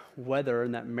that weather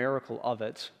and that miracle of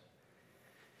it.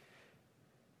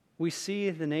 We see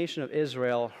the nation of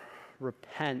Israel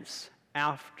repents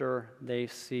after they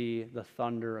see the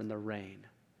thunder and the rain.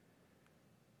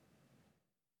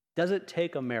 Does it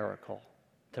take a miracle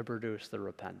to produce the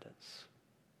repentance?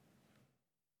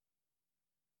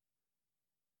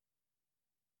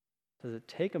 Does it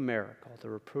take a miracle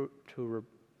to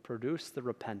produce the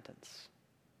repentance?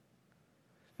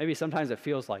 Maybe sometimes it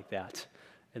feels like that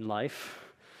in life,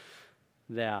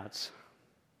 that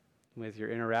with you're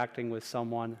interacting with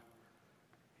someone,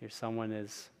 if someone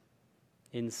is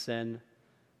in sin,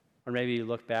 or maybe you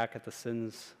look back at the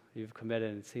sins you've committed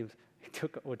and it seems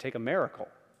it would take a miracle.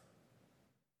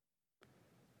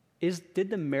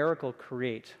 Did the miracle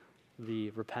create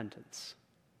the repentance?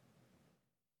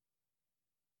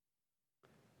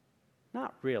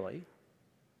 Not really.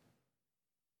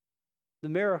 The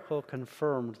miracle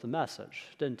confirmed the message,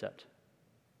 didn't it?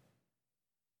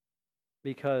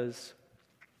 Because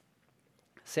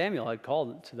Samuel had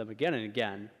called to them again and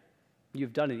again,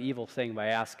 you've done an evil thing by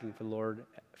asking for the Lord,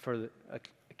 for a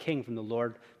king from the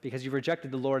Lord, because you've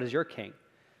rejected the Lord as your king.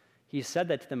 He said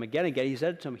that to them again and again. He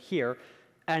said it to them here,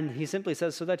 and he simply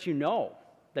says, so that you know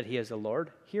that he is the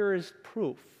Lord, here is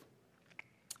proof.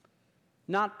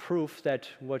 Not proof that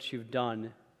what you've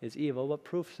done is evil, but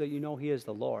proof that you know he is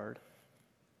the Lord.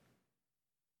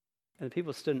 And the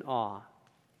people stood in awe.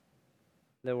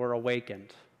 They were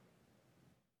awakened.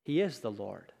 He is the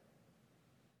Lord.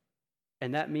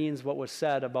 And that means what was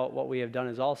said about what we have done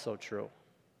is also true.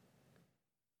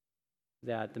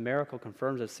 That the miracle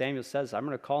confirms that Samuel says, I'm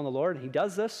going to call on the Lord, and he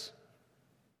does this.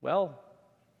 Well,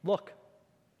 look,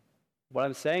 what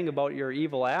I'm saying about your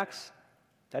evil acts,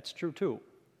 that's true too.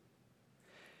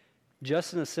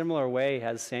 Just in a similar way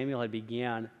as Samuel had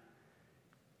began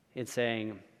in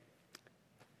saying,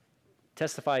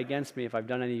 Testify against me if I've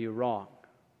done any of you wrong.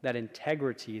 That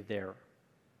integrity there,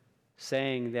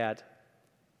 saying that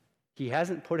he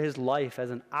hasn't put his life as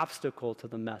an obstacle to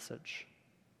the message.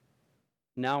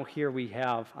 Now here we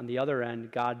have, on the other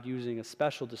end, God using a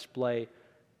special display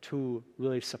to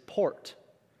really support.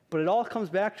 But it all comes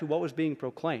back to what was being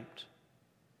proclaimed.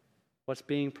 What's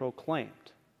being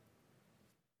proclaimed.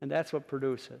 And that's what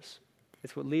produces.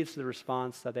 It's what leads to the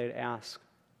response that they'd ask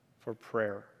for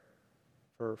prayer,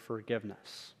 for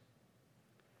forgiveness.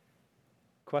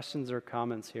 Questions or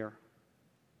comments here?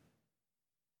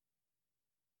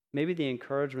 Maybe the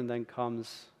encouragement then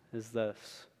comes is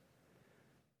this,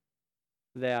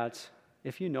 that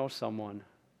if you know someone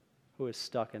who is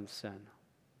stuck in sin,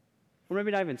 or maybe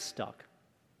not even stuck,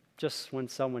 just when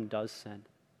someone does sin,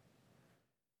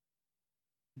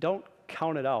 don't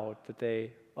count it out that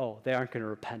they aren't going to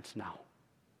repent now.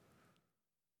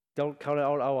 Don't count it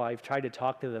out, I've tried to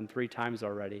talk to them 3 times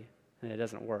already, and it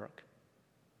doesn't work.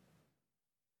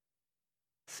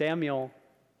 Samuel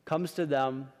comes to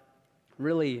them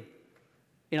really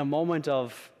in a moment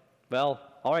of, well,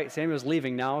 all right, Samuel's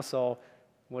leaving now, so,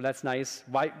 well, that's nice.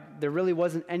 Why, there really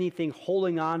wasn't anything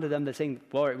holding on to them that's saying,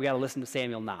 well, we got to listen to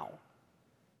Samuel now.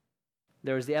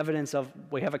 There's the evidence of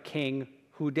we have a king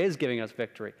who is giving us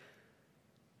victory.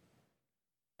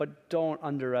 But don't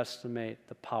underestimate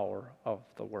the power of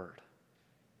the word.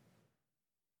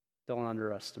 Don't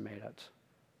underestimate it,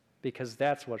 because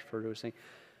that's what's producing.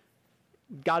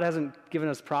 God hasn't given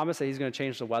us promise that he's going to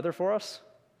change the weather for us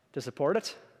to support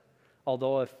it.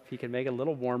 Although if he can make it a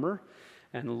little warmer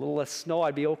and a little less snow,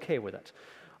 I'd be okay with it.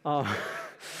 But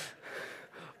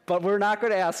we're not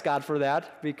going to ask God for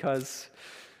that because,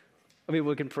 we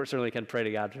certainly can pray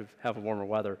to God to have warmer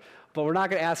weather. But we're not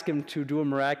going to ask him to do a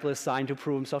miraculous sign to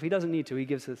prove himself. He doesn't need to. He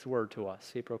gives his word to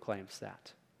us. He proclaims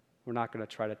that. We're not going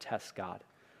to try to test God.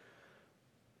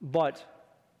 But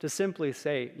to simply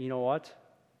say, you know what?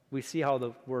 We see how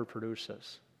the word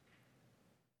produces.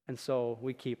 And so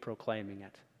we keep proclaiming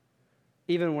it.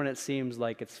 Even when it seems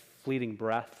like it's fleeting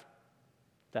breath,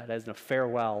 that isn't a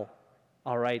farewell,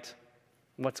 all right,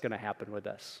 what's going to happen with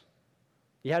this?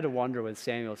 You had to wonder when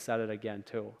Samuel said it again,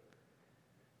 too.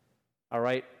 All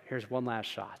right, here's one last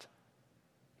shot.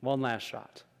 One last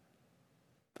shot.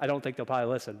 I don't think they'll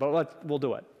probably listen, but we'll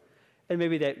do it. And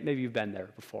maybe you've been there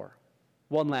before.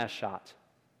 One last shot.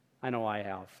 I know I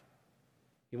have.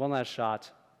 One last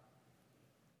shot.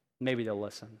 Maybe they'll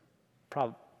listen.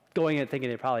 Going in thinking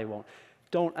they probably won't.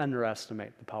 Don't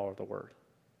underestimate the power of the word.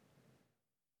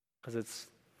 Because it's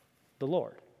the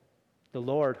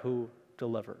Lord who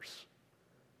delivers.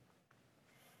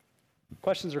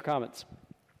 Questions or comments?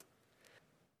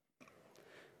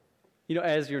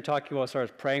 As you're talking about as far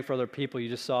as praying for other people,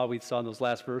 we saw in those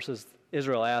last verses,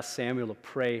 Israel asked Samuel to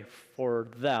pray for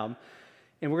them.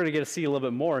 And we're going to get to see a little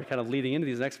bit more kind of leading into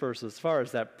these next verses as far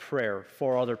as that prayer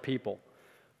for other people.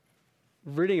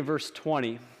 Reading in verse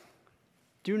 20,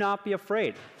 "Do not be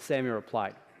afraid," Samuel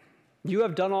replied. "You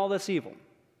have done all this evil.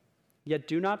 Yet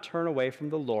do not turn away from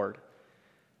the Lord,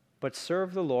 but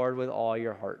serve the Lord with all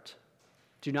your heart.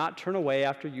 Do not turn away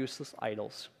after useless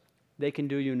idols. They can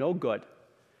do you no good,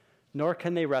 nor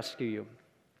can they rescue you,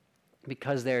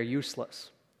 because they are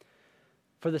useless.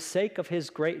 For the sake of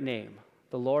his great name,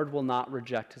 the Lord will not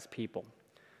reject his people,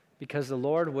 because the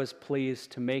Lord was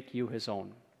pleased to make you his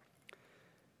own.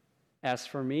 As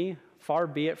for me, far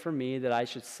be it from me that I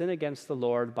should sin against the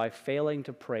Lord by failing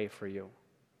to pray for you.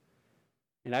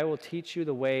 And I will teach you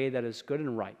the way that is good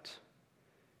and right.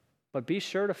 But be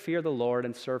sure to fear the Lord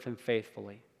and serve him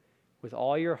faithfully, with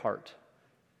all your heart.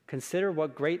 Consider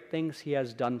what great things he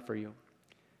has done for you.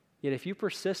 Yet if you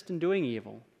persist in doing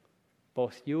evil,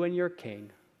 both you and your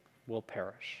king will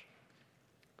perish."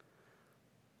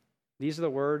 These are the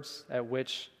words at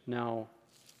which now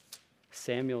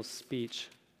Samuel's speech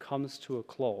comes to a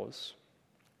close.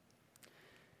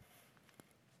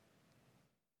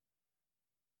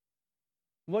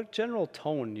 What general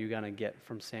tone are you going to get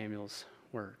from Samuel's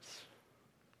words?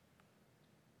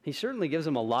 He certainly gives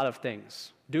him a lot of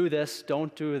things. Do this,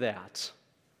 don't do that.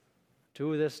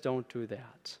 Do this, don't do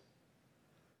that.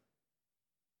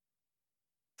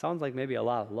 Sounds like maybe a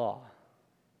lot of law.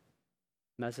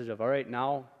 Message of, all right,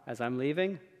 now, as I'm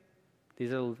leaving,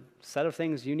 these are a set of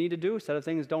things you need to do, set of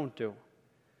things don't do.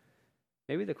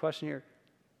 Maybe the question here,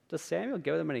 does Samuel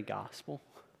give them any gospel?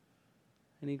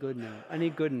 Any good news? Any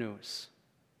good news?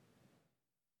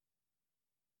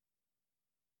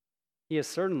 He has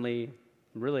certainly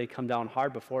really come down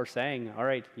hard before saying, all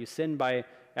right, you sinned by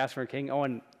asking for a king. Oh,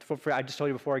 and I just told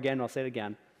you before again, I'll say it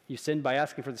again. You sinned by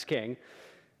asking for this king.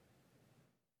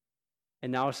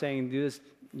 And now saying, do this,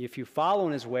 if you follow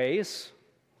in his ways,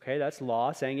 Okay, that's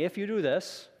law, saying if you do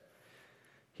this.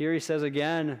 Here he says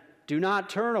again, do not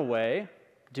turn away.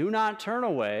 Do not turn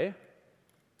away.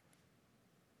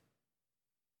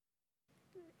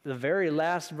 The very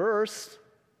last verse,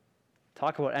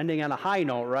 talk about ending on a high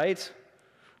note, right?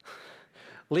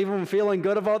 Leave them feeling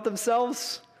good about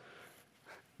themselves.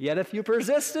 Yet if you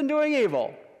persist in doing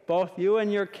evil, both you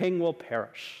and your king will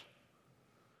perish.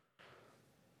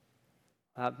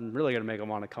 I'm really going to make them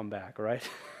want to come back, right?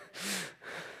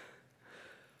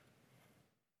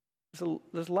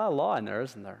 There's a lot of law in there,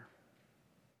 isn't there?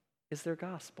 Is there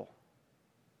gospel?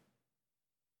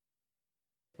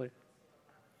 Wait.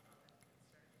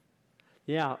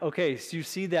 Yeah, okay, so you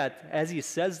see that as he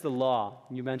says the law,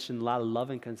 you mentioned a lot of love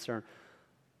and concern.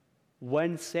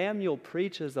 When Samuel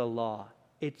preaches the law,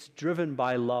 it's driven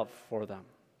by love for them.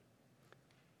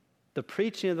 The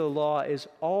preaching of the law is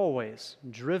always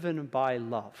driven by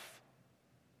love.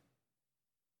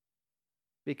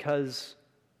 Because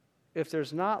if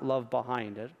there's not love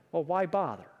behind it, well, why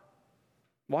bother?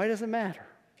 Why does it matter?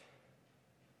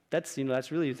 That's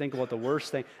really, you think about the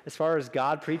worst thing. As far as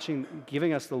God preaching,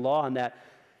 giving us the law and that,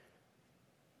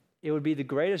 it would be the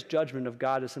greatest judgment of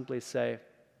God to simply say,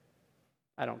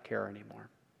 I don't care anymore.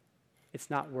 It's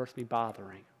not worth me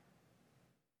bothering.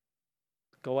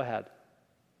 Go ahead.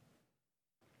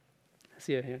 I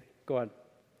see a hand. Go ahead.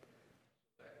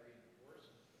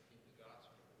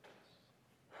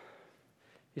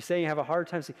 You're saying you have a hard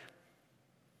time seeing,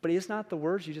 but is not the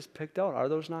words you just picked out, are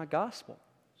those not gospel?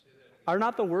 Are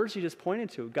not the words you just pointed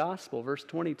to gospel? Verse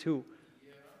 22.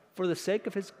 For the sake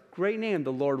of his great name,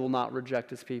 the Lord will not reject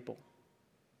his people,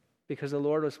 because the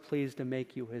Lord was pleased to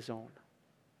make you his own.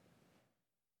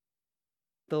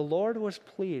 The Lord was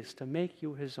pleased to make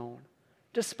you his own,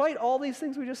 despite all these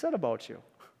things we just said about you.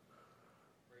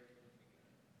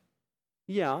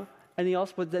 Yeah, and he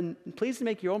also, but then pleased to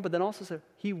make your own, but then also said,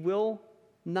 he will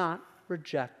not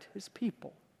reject his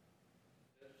people.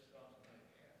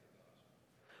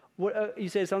 What you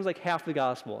say it sounds like half the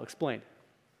gospel. Explain.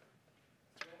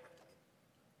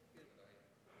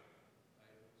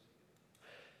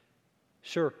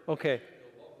 Sure, okay.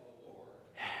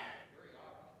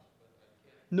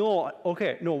 No,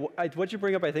 okay, no, what you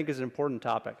bring up I think is an important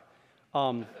topic.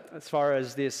 As far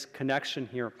as this connection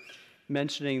here,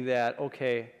 mentioning that,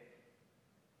 okay,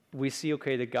 we see,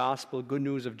 okay, the gospel, good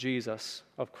news of Jesus,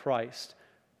 of Christ,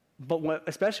 but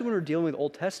especially when we're dealing with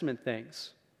Old Testament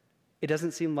things, it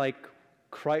doesn't seem like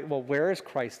Christ, well, where is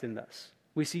Christ in this?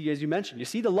 We see, as you mentioned, you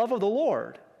see the love of the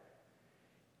Lord.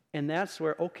 And that's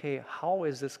where, okay, how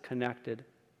is this connected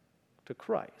to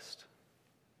Christ?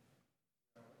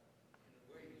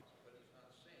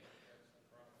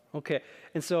 Okay,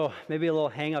 and so maybe a little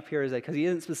hang up here is that because he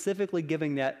isn't specifically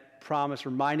giving that promise,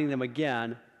 reminding them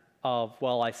again of,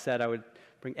 well, I said I would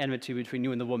bring enmity between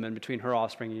you and the woman, between her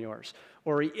offspring and yours.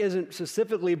 Or he isn't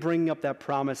specifically bringing up that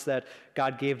promise that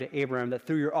God gave to Abraham, that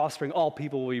through your offspring all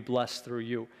people will be blessed through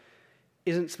you.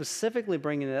 Isn't specifically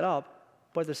bringing that up,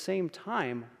 but at the same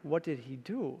time, what did he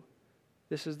do?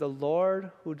 This is the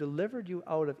Lord who delivered you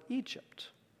out of Egypt.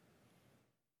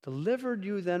 Delivered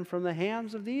you then from the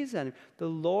hands of these enemies. The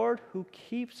Lord who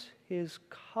keeps his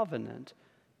covenant,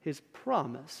 his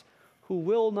promise, who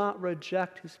will not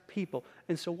reject his people.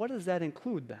 And so what does that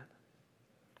include then?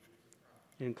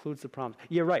 It includes the promise.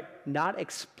 You're right, not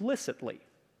explicitly.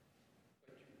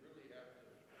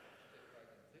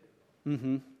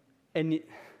 Mm-hmm. And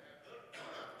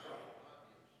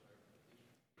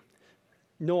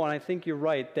no, and I think you're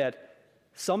right that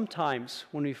sometimes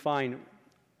when we find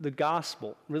the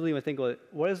gospel, really when we think of it,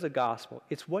 what is the gospel?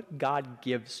 It's what God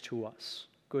gives to us.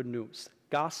 Good news.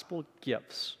 Gospel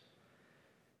gives.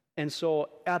 And so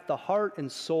at the heart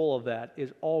and soul of that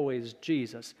is always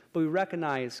Jesus. But we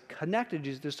recognize connected to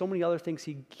Jesus, there's so many other things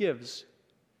he gives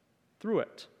through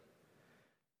it.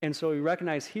 And so we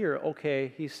recognize here,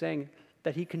 okay, he's saying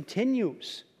that he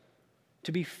continues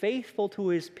to be faithful to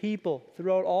his people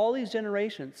throughout all these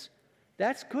generations.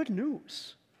 That's good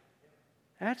news.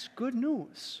 That's good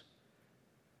news.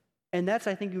 And that's,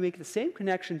 I think, you make the same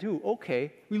connection too.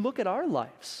 Okay, we look at our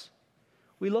lives.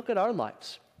 We look at our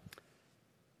lives.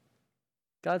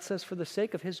 God says, for the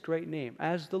sake of his great name,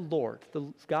 as the Lord,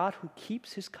 the God who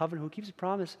keeps his covenant, who keeps his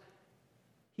promise,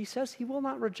 he says he will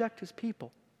not reject his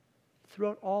people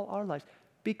throughout all our lives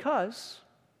because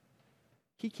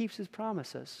he keeps his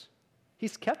promises.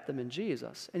 He's kept them in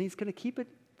Jesus, and he's going to keep it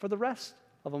for the rest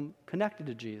of them connected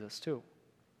to Jesus too.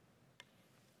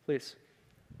 Please.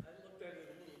 I looked at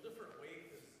it a little different way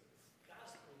because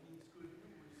gospel means good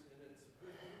news, and it's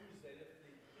good news that if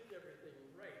they did everything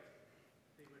right,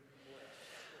 they would be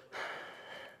blessed.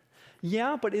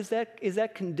 Yeah, but is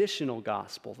that conditional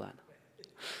gospel then?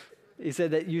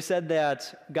 You said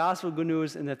that gospel good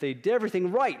news, and that they did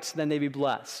everything right, then they'd be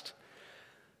blessed.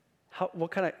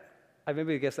 I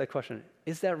maybe guess that question.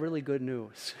 Is that really good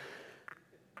news?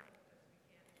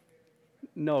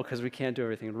 No, because we can't do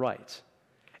everything right.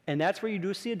 And that's where you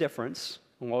do see a difference,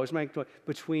 and always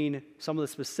between some of the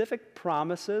specific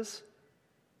promises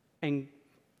and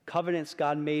covenants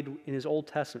God made in his Old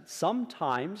Testament.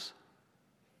 Sometimes,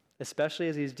 especially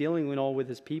as he's dealing with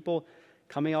his people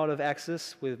coming out of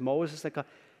Exodus with Moses,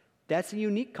 that's a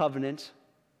unique covenant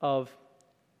of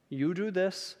you do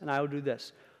this and I will do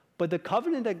this. But the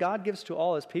covenant that God gives to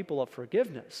all his people of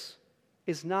forgiveness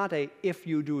is not a if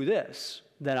you do this,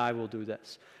 then I will do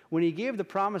this. When he gave the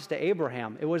promise to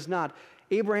Abraham, it was not,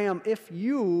 Abraham, if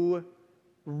you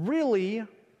really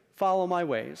follow my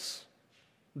ways,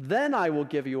 then I will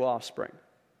give you offspring.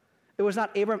 It was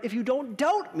not, Abraham, if you don't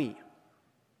doubt me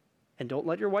and don't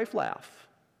let your wife laugh,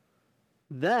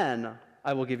 then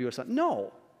I will give you a son.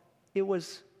 No, it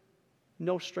was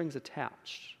no strings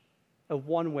attached, a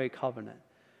one-way covenant.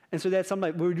 And so that's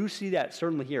something, we do see that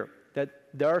certainly here, that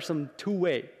there are some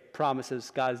two-way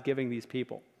promises God is giving these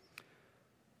people.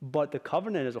 But the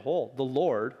covenant as a whole, the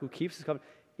Lord who keeps his covenant,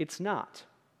 it's not.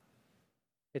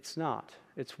 It's not.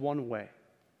 It's one way.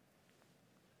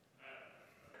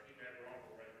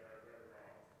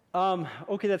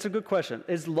 Okay, that's a good question.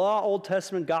 Is law Old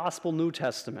Testament, gospel New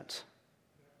Testament?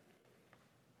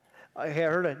 I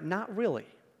heard it. Not really.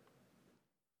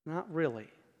 Not really.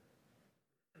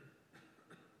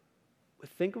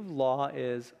 Think of law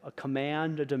as a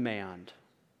command, a demand.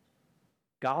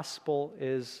 Gospel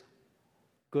is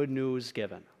good news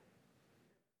given.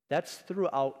 That's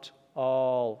throughout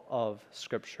all of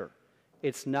Scripture.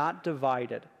 It's not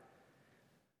divided.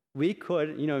 We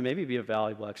could, maybe be a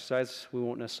valuable exercise. We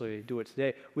won't necessarily do it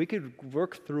today. We could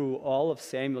work through all of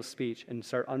Samuel's speech and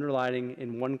start underlining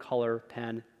in one color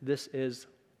pen, this is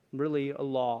really a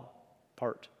law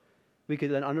part. We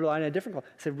could then underline a different color.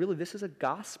 Say, really, this is a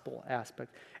gospel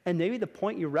aspect. And maybe the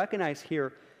point you recognize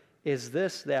here is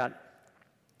this, that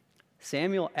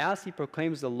Samuel, as he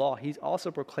proclaims the law, he's also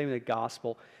proclaiming the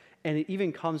gospel. And it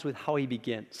even comes with how he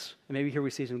begins. And maybe here we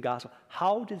see some gospel.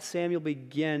 How did Samuel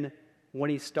begin when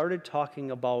he started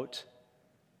talking about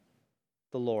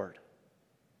the Lord?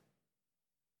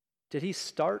 Did he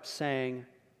start saying,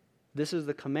 this is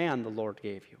the command the Lord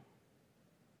gave you?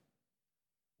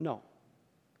 No.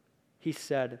 He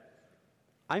said,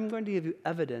 I'm going to give you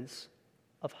evidence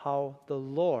of how the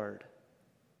Lord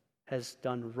has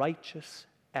done righteous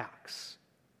acts.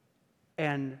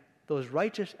 And those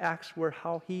righteous acts were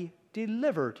how he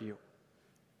delivered you.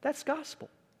 That's gospel.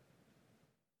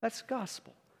 That's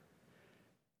gospel.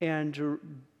 And to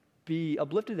be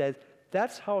uplifted as,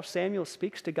 that's how Samuel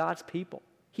speaks to God's people.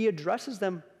 He addresses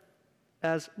them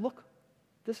as, look,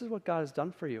 this is what God has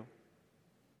done for you.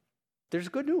 There's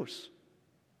good news.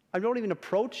 I don't even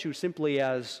approach you simply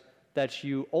as that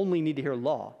you only need to hear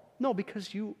law. No,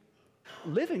 because you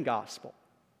live in gospel.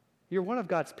 You're one of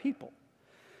God's people.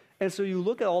 And so you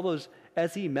look at all those,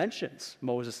 as he mentions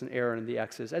Moses and Aaron in the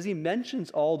Exodus, as he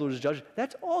mentions all those judges,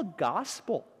 that's all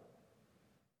gospel.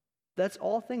 That's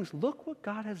all things. Look what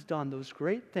God has done, those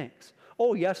great things.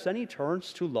 Oh, yes, then he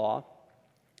turns to law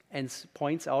and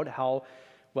points out how,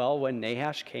 well, when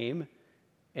Nahash came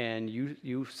and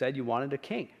you said you wanted a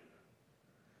king.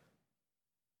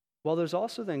 Well, there's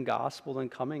also then gospel then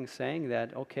coming saying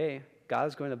that, okay, God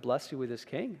is going to bless you with his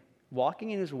king.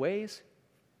 Walking in his ways,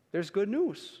 there's good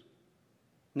news.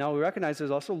 Now, we recognize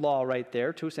there's also law right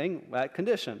there, too, saying that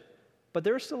condition. But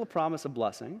there's still a promise of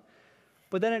blessing.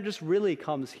 But then it just really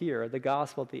comes here, the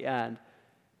gospel at the end,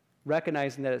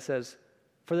 recognizing that it says,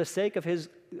 for the sake of his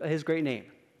great name,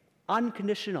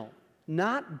 unconditional,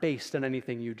 not based on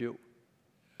anything you do,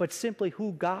 but simply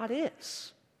who God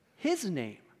is, his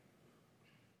name,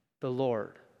 the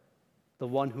Lord, the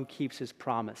one who keeps his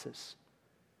promises.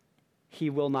 He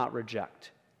will not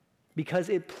reject, because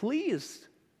it pleased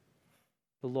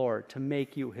the Lord to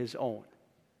make you his own.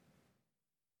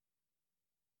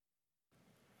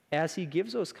 As he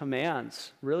gives those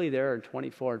commands, really there in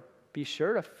 24, be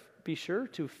sure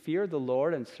to fear the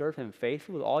Lord and serve him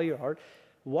faithfully with all your heart.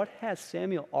 What has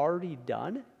Samuel already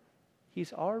done?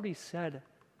 He's already said,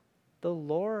 the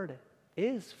Lord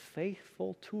is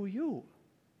faithful to you.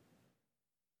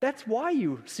 That's why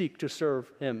you seek to serve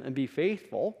him and be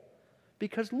faithful,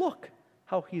 because look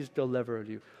how he's delivered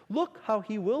you. Look how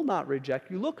he will not reject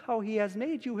you. Look how he has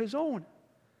made you his own,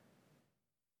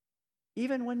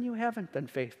 even when you haven't been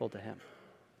faithful to him.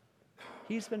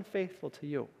 He's been faithful to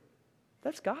you.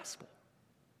 That's gospel.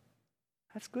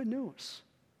 That's good news.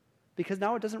 Because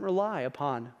now it doesn't rely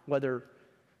upon whether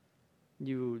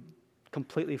you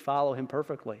completely follow him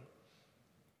perfectly.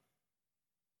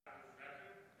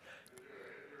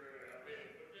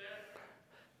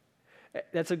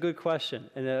 That's a good question.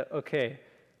 And okay,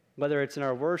 whether it's in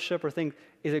our worship or things,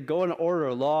 is it go in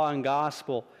order, law and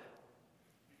gospel?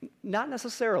 Not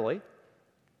necessarily.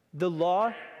 The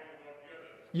law,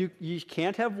 you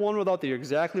can't have one without the other. You're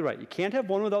exactly right. You can't have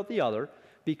one without the other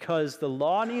because the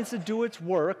law needs to do its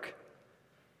work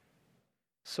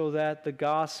so that the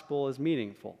gospel is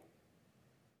meaningful.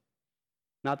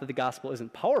 Not that the gospel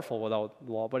isn't powerful without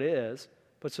the law, but it is.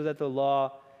 But so that the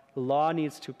law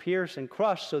needs to pierce and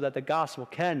crush so that the gospel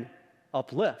can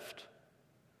uplift.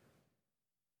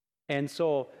 And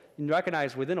so you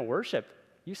recognize within a worship,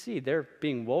 you see they're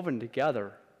being woven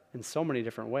together in so many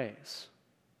different ways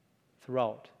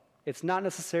throughout. It's not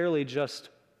necessarily just,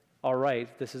 all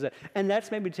right, this is it. And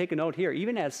that's maybe to take a note here.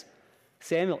 Even as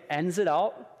Samuel ends it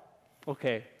out,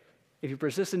 okay, if you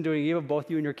persist in doing evil, both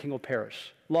you and your king will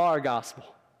perish. Law or gospel?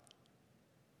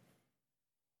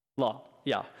 Law,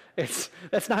 yeah.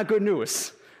 That's not good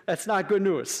news. That's not good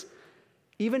news.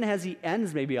 Even as he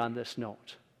ends maybe on this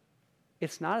note,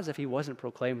 it's not as if he wasn't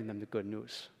proclaiming them the good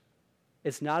news.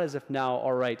 It's not as if now,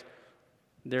 all right,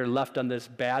 they're left on this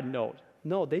bad note.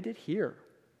 No, they did hear.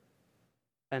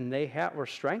 And they were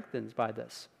strengthened by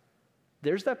this.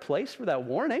 There's that place for that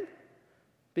warning,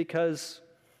 because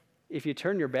if you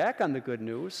turn your back on the good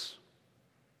news,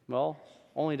 well,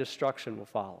 only destruction will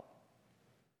follow.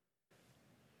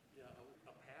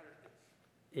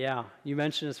 Yeah, you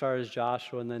mentioned as far as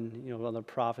Joshua and then, the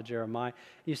prophet Jeremiah.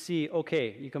 You see,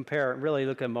 okay, you compare, really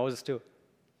look at Moses too.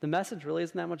 The message really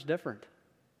isn't that much different.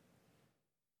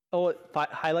 Oh, it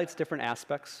highlights different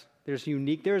aspects. There's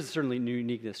certainly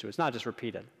uniqueness to it. It's not just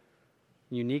repeated.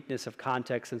 Uniqueness of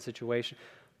context and situation.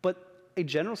 But a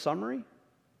general summary,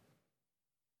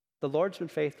 the Lord's been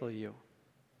faithful to you.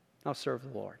 Now serve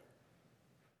the Lord.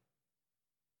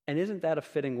 And isn't that a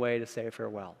fitting way to say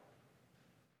farewell?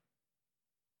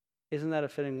 Isn't that a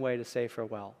fitting way to say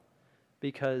farewell?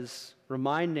 Because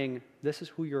reminding this is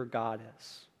who your God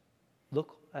is.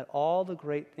 Look at all the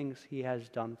great things he has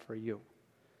done for you.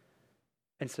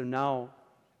 And so now,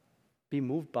 be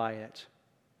moved by it.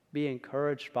 Be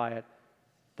encouraged by it.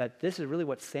 That this is really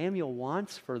what Samuel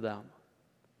wants for them.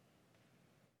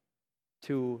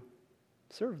 To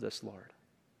serve this Lord.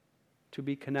 To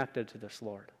be connected to this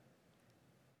Lord.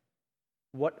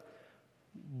 What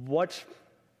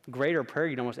greater prayer,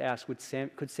 you'd almost ask,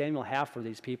 could Samuel have for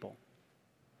these people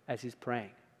as he's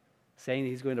praying? Saying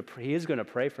he is going to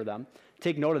pray for them.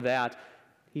 Take note of that.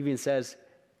 He even says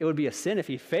it would be a sin if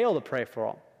he failed to pray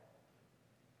for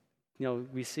them.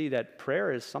 We see that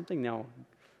prayer is something now,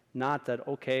 not that,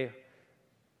 okay,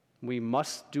 we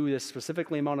must do this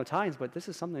specifically amount of times, but this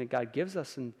is something that God gives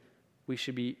us, and we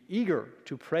should be eager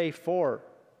to pray for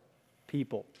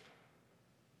people.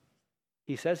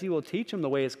 He says he will teach them the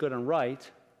way is good and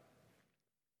right,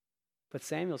 but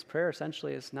Samuel's prayer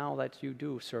essentially is now that you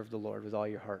do serve the Lord with all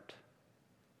your heart.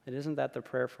 And isn't that the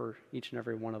prayer for each and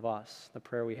every one of us, the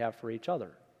prayer we have for each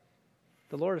other?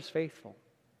 The Lord is faithful.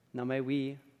 Now may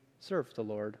we serve the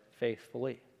Lord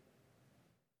faithfully.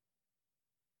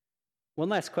 One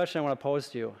last question I want to pose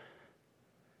to you.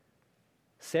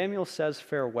 Samuel says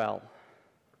farewell.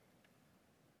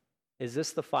 Is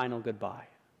this the final goodbye?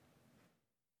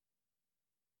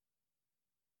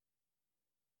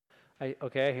 I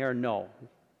hear no.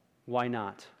 Why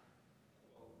not?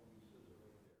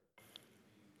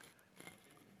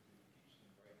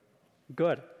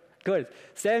 Good.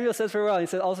 Samuel says farewell.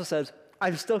 He also says,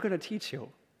 I'm still going to teach you.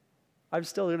 I'm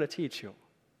still going to teach you.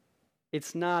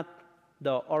 It's not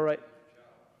all right.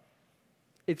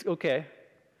 It's okay.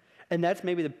 And that's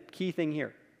maybe the key thing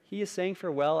here. He is saying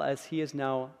farewell as he is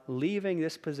now leaving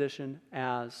this position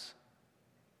as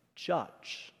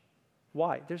judge.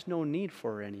 Why? There's no need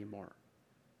for it anymore.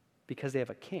 Because they have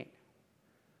a king.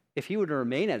 If he were to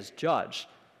remain as judge,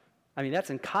 that's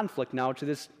in conflict now to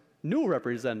this new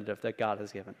representative that God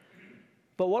has given.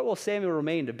 But what will Samuel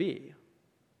remain to be?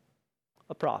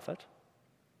 A prophet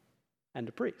and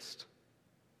a priest.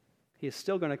 He is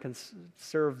still going to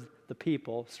serve the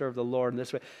people, serve the Lord in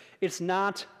this way. It's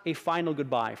not a final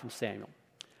goodbye from Samuel.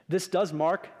 This does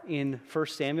mark in 1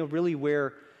 Samuel really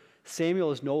where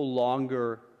Samuel is no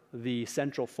longer the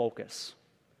central focus.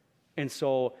 And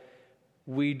so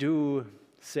we do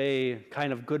say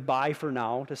kind of goodbye for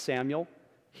now to Samuel.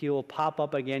 He'll pop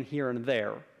up again here and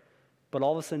there. But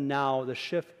all of a sudden now the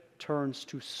shift turns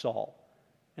to Saul.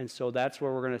 And so that's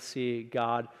where we're going to see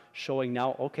God showing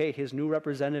now, okay, his new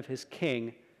representative, his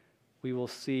king, we will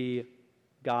see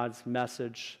God's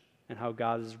message and how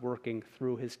God is working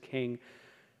through his king,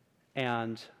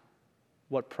 and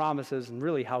what promises, and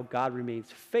really how God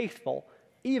remains faithful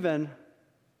even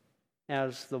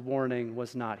as the warning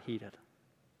was not heeded.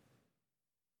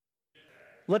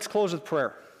 Let's close with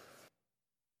prayer.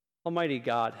 Almighty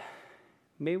God,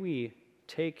 may we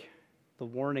take the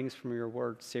warnings from your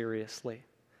word seriously,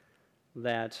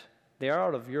 that they are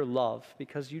out of your love,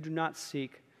 because you do not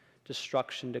seek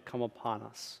destruction to come upon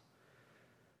us.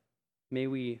 May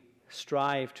we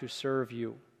strive to serve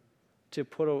you, to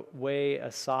put away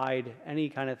aside any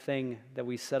kind of thing that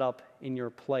we set up in your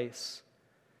place,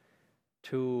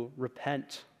 to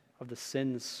repent of the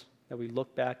sins that we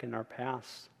look back in our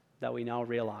past that we now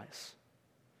realize.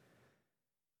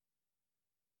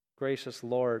 Gracious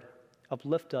Lord,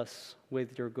 uplift us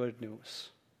with your good news.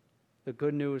 The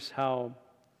good news how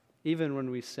even when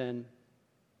we sin,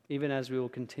 even as we will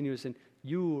continue to sin,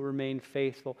 you remain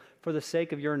faithful for the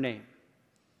sake of your name,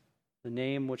 the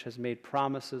name which has made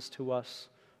promises to us,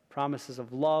 promises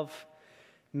of love.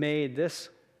 May this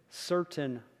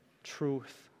certain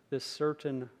truth, this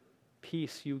certain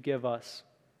peace you give us,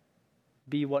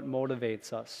 be what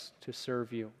motivates us to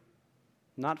serve you.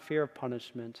 Not fear of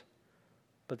punishment,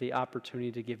 but the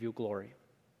opportunity to give you glory.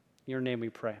 In your name we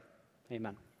pray.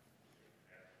 Amen.